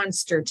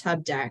monster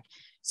tub deck.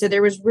 So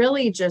there was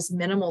really just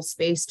minimal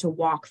space to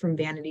walk from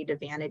vanity to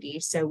vanity.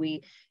 So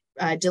we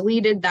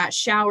deleted that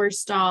shower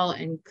stall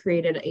and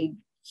created a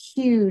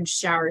huge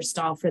shower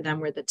stall for them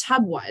where the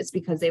tub was,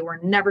 because they were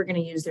never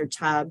going to use their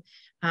tub.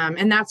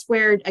 And that's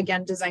where,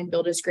 again, design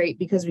build is great,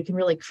 because we can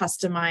really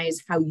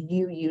customize how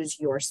you use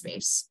your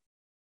space.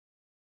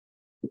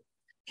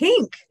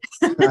 Pink.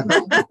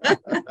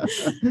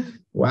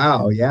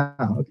 Wow. Yeah.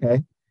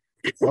 Okay.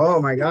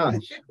 Oh my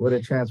gosh. What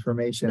a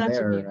transformation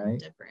there, right?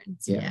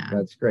 Difference. Yeah,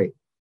 that's great.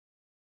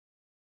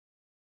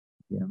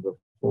 Yeah,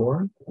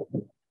 before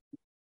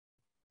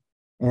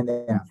and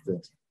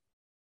after.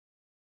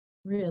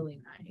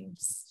 Really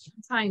nice.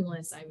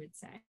 Timeless, I would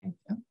say.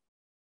 Yeah.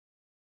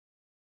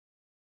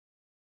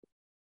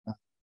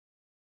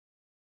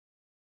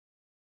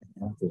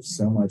 After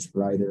so much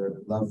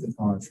brighter. Love the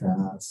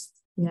contrast.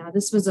 Yeah,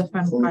 this was a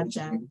fun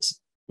project.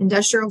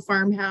 Industrial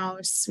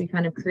farmhouse. We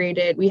kind of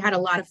created, we had a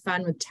lot of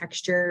fun with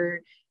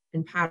texture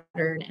and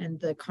pattern and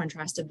the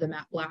contrast of the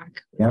matte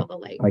black. Yeah, the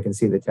light. I can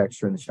see the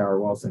texture in the shower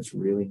walls. That's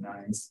really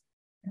nice.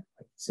 And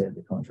like I said,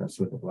 the contrast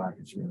with the black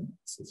is really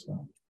nice as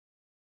well.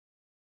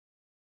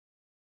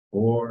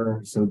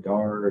 or so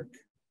dark,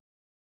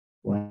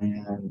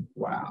 bland.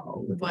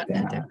 Wow, look What at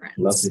a that. difference.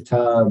 Love the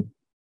tub.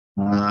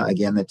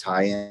 Again, the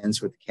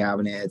tie-ins with the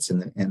cabinets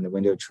and the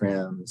window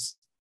trims.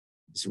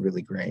 It's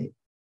really great.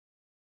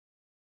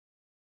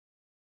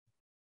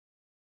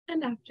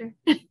 And after.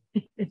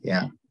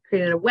 Yeah.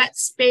 Created a wet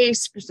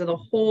space. So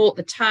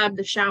the tub,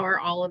 the shower,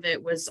 all of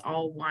it was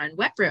all one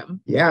wet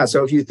room. Yeah.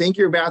 So if you think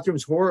your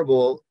bathroom's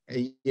horrible,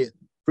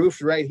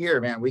 proof's right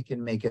here, man. We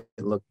can make it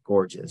look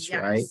gorgeous,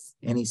 yes. Right?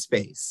 Any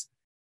space.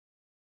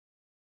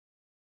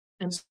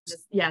 And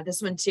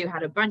this one too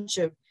had a bunch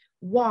of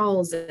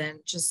walls, and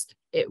just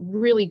it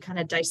really kind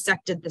of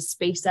dissected the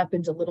space up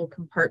into little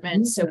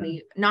compartments. Yeah. So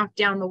we knocked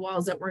down the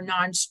walls that were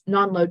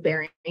non-load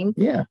bearing.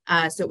 Yeah.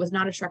 So it was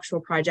not a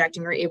structural project,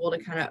 and we were able to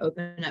kind of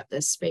open up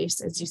this space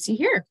as you see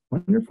here.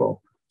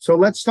 Wonderful. So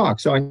let's talk.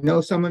 So I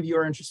know some of you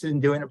are interested in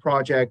doing a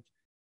project.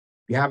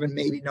 If you haven't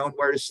maybe known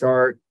where to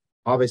start,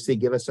 obviously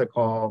give us a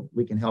call.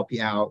 We can help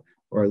you out,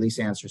 or at least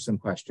answer some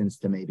questions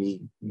to maybe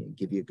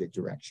give you a good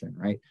direction,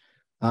 right?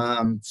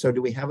 So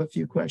do we have a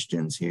few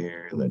questions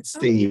here? Let's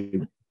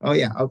see. Oh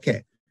yeah,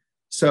 okay.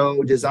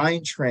 So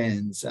design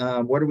trends.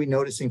 What are we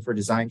noticing for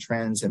design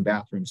trends in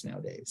bathrooms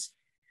nowadays?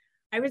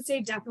 I would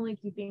say definitely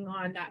keeping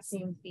on that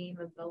same theme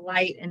of the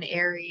light and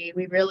airy.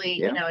 We really,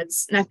 you know,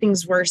 it's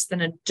nothing's worse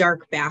than a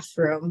dark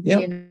bathroom,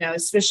 you know,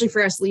 especially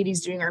for us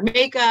ladies doing our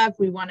makeup.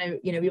 We want to,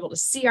 you know, be able to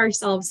see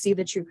ourselves, see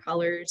the true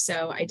colors.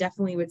 So I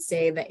definitely would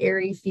say the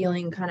airy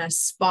feeling, kind of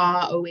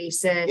spa,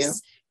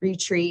 oasis,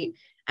 retreat.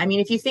 I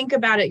mean, if you think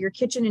about it, your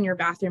kitchen and your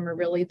bathroom are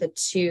really the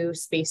two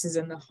spaces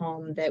in the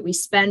home that we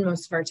spend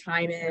most of our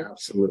time in.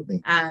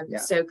 Absolutely.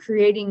 So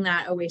creating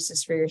that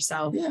oasis for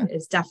yourself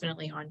is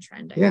definitely on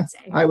trend, I would say.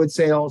 I would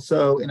say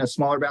also in a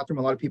smaller bathroom,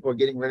 a lot of people are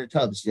getting rid of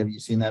tubs. Have you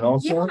seen that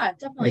also? Yeah,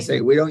 definitely. They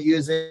say, we don't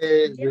use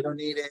it, we don't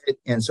need it.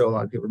 And so a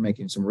lot of people are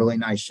making some really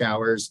nice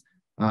showers.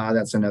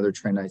 That's another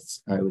trend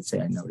I would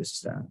say I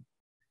noticed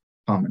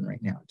common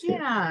right now too.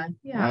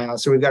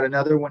 So we've got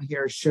another one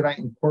here. Should I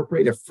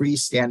incorporate a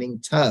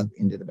freestanding tub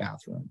into the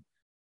bathroom?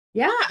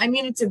 Yeah, I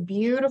mean, it's a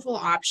beautiful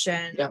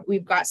option.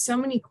 We've got so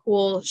many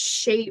cool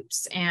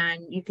shapes,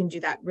 and you can do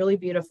that really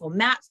beautiful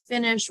matte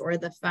finish or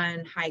the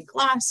fun high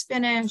gloss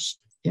finish.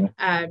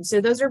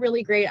 So those are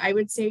really great. I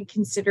would say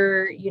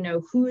consider, you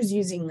know, who's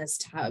using this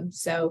tub.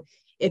 So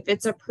if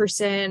it's a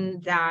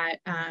person that,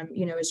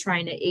 you know, is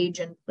trying to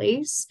age in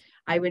place,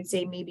 I would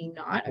say maybe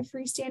not a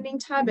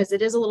freestanding tub, as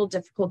it is a little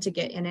difficult to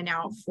get in and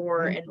out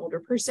for an older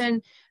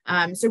person.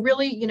 So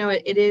really, you know,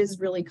 it is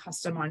really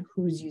custom on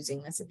who's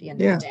using this at the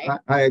end of the day.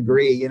 I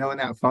agree. You know, in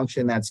that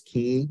function, that's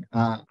key.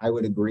 I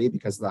would agree,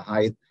 because the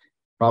height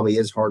probably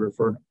is harder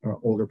for an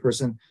older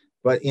person.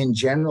 But in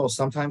general,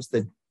 sometimes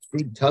the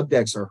big tub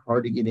decks are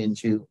hard to get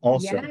into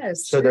also.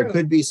 So there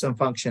could be some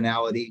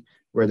functionality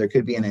where there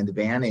could be an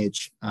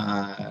advantage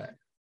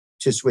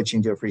to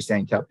switching to a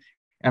freestanding tub.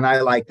 And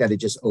I like that it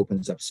just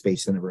opens up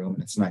space in the room,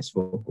 and it's a nice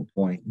focal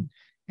point.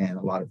 And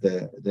a lot of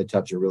the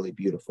tubs are really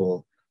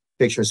beautiful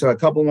pictures. So a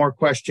couple more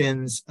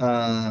questions.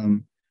 So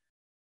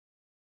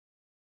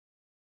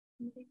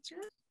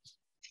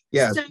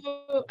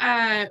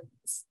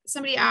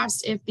somebody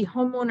asked if the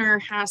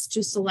homeowner has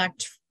to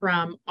select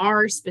from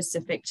our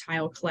specific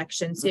tile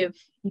collection. So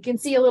you can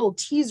see a little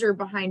teaser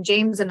behind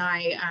James and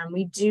I.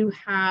 We do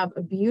have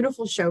a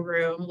beautiful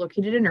showroom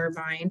located in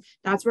Irvine.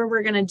 That's where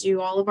we're going to do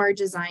all of our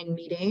design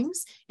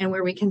meetings, and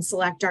where we can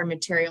select our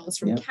materials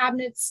from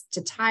cabinets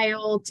to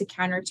tile to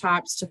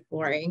countertops to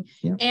flooring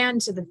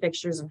and to the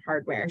fixtures and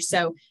hardware.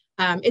 So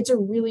it's a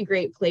really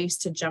great place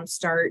to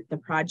jumpstart the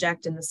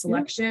project and the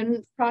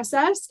selection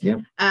process.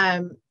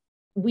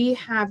 We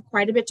have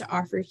quite a bit to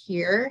offer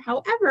here.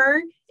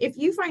 However, if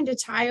you find a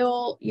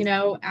tile, you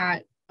know,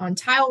 on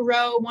Tile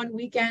Row one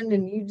weekend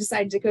and you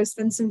decide to go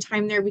spend some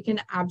time there, we can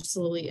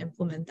absolutely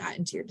implement that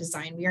into your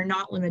design. We are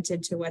not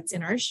limited to what's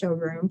in our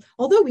showroom,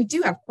 although we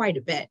do have quite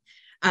a bit.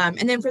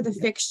 And then for the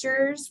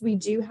fixtures, we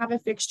do have a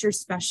fixture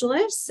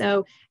specialist.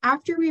 So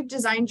after we've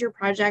designed your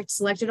project,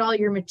 selected all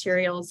your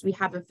materials, we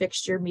have a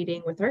fixture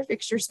meeting with our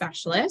fixture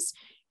specialist.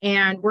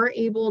 And we're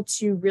able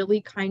to really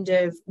kind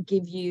of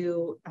give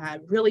you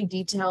really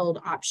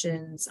detailed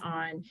options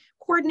on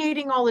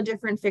coordinating all the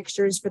different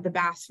fixtures for the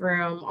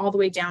bathroom, all the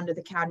way down to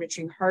the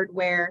cabinetry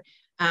hardware.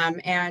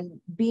 And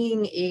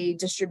being a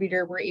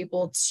distributor, we're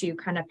able to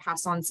kind of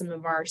pass on some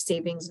of our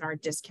savings and our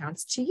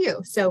discounts to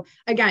you. So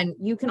again,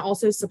 you can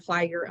also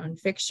supply your own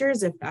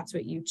fixtures if that's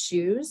what you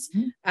choose.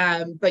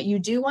 But you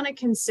do want to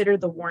consider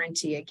the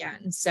warranty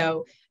again.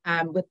 So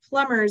with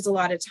plumbers, a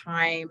lot of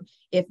time,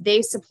 if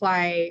they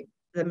supply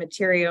the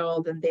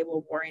material, then they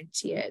will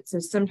warranty it. So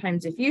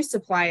sometimes if you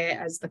supply it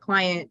as the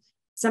client,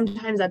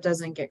 sometimes that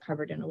doesn't get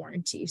covered in a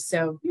warranty.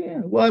 So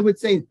well, I would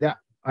say that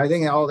I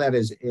think all that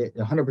is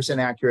 100%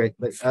 accurate.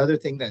 But the other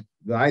thing that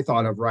I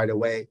thought of right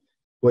away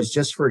was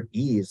just for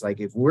ease. Like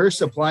if we're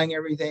supplying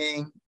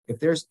everything, if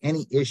there's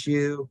any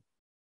issue,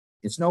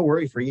 it's no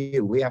worry for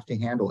you. We have to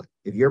handle it.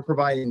 If you're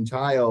providing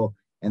tile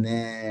and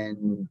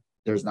then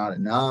there's not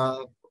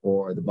enough,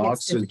 or the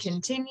box is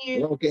broken,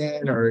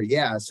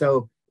 or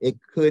so it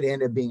could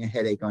end up being a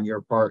headache on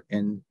your part.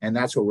 And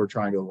that's what we're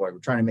trying to avoid. We're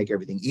trying to make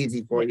everything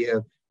easy for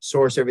you,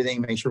 source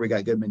everything, make sure we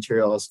got good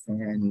materials,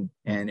 and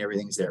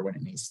everything's there when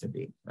it needs to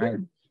be, right?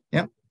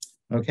 Yep.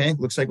 Okay,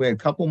 looks like we had a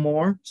couple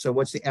more. So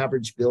what's the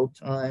average build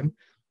time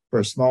for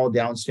a small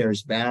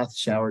downstairs bath,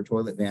 shower,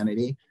 toilet,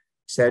 vanity,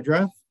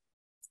 etc.?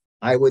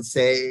 I would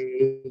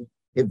say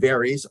it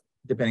varies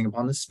depending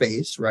upon the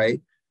space,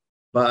 right?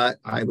 But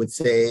I would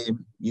say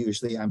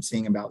usually I'm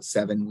seeing about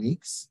 7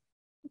 weeks.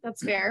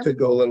 That's fair. Could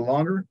go a little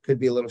longer, could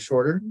be a little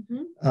shorter,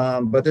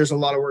 but there's a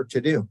lot of work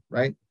to do,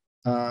 right?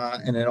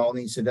 And it all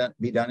needs to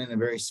be done in a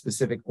very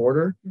specific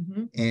order,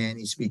 and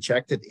needs to be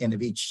checked at the end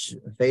of each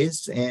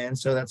phase. And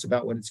so that's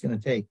about what it's going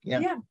to take.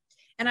 Yeah.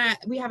 And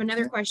we have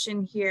another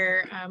question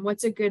here.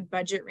 What's a good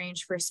budget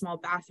range for a small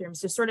bathroom?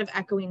 So sort of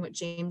echoing what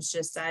James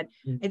just said,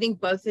 I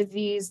think both of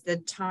these, the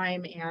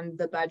time and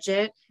the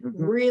budget,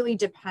 really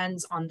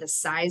depends on the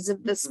size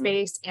of the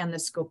space and the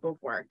scope of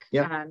work.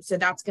 So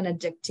that's going to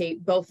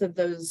dictate both of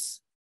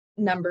those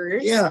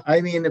numbers. Yeah,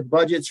 I mean, the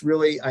budget's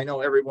really, I know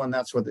everyone,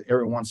 that's what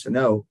everyone wants to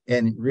know.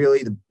 And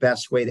really the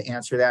best way to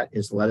answer that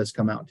is let us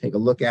come out and take a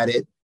look at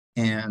it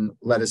and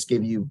let us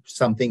give you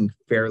something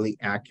fairly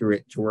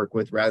accurate to work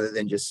with, rather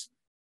than just,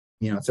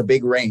 it's a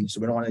big range. So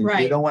we don't want to,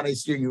 we don't want to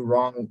steer you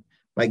wrong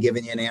by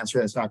giving you an answer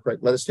that's not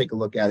correct. Let us take a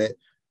look at it.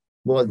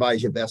 We'll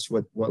advise you best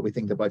with what we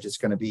think the budget's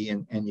going to be,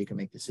 and you can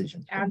make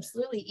decisions.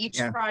 Absolutely. Each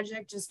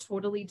project is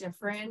totally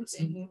different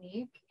and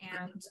unique,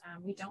 and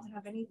we don't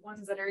have any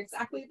ones that are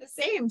exactly the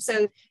same.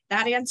 So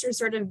that answer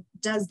sort of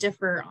does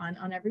differ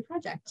on every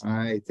project.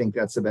 I think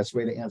that's the best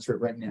way to answer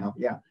it right now.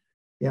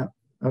 Yeah.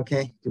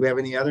 Okay. Do we have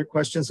any other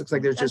questions? Looks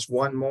like there's just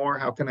one more.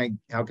 How can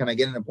I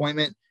get an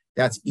appointment?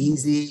 That's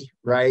easy,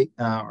 right?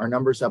 Our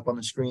number's up on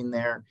the screen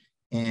there,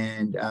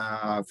 and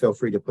feel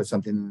free to put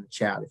something in the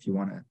chat if you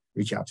want to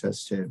reach out to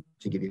us to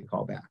give you a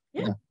call back.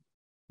 Yeah.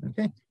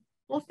 Okay.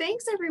 Well,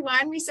 thanks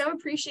everyone. We so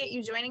appreciate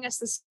you joining us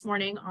this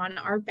morning on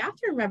our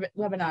bathroom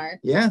webinar.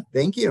 Yeah.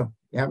 Thank you.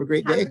 Have a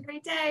great day. Have a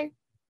great day.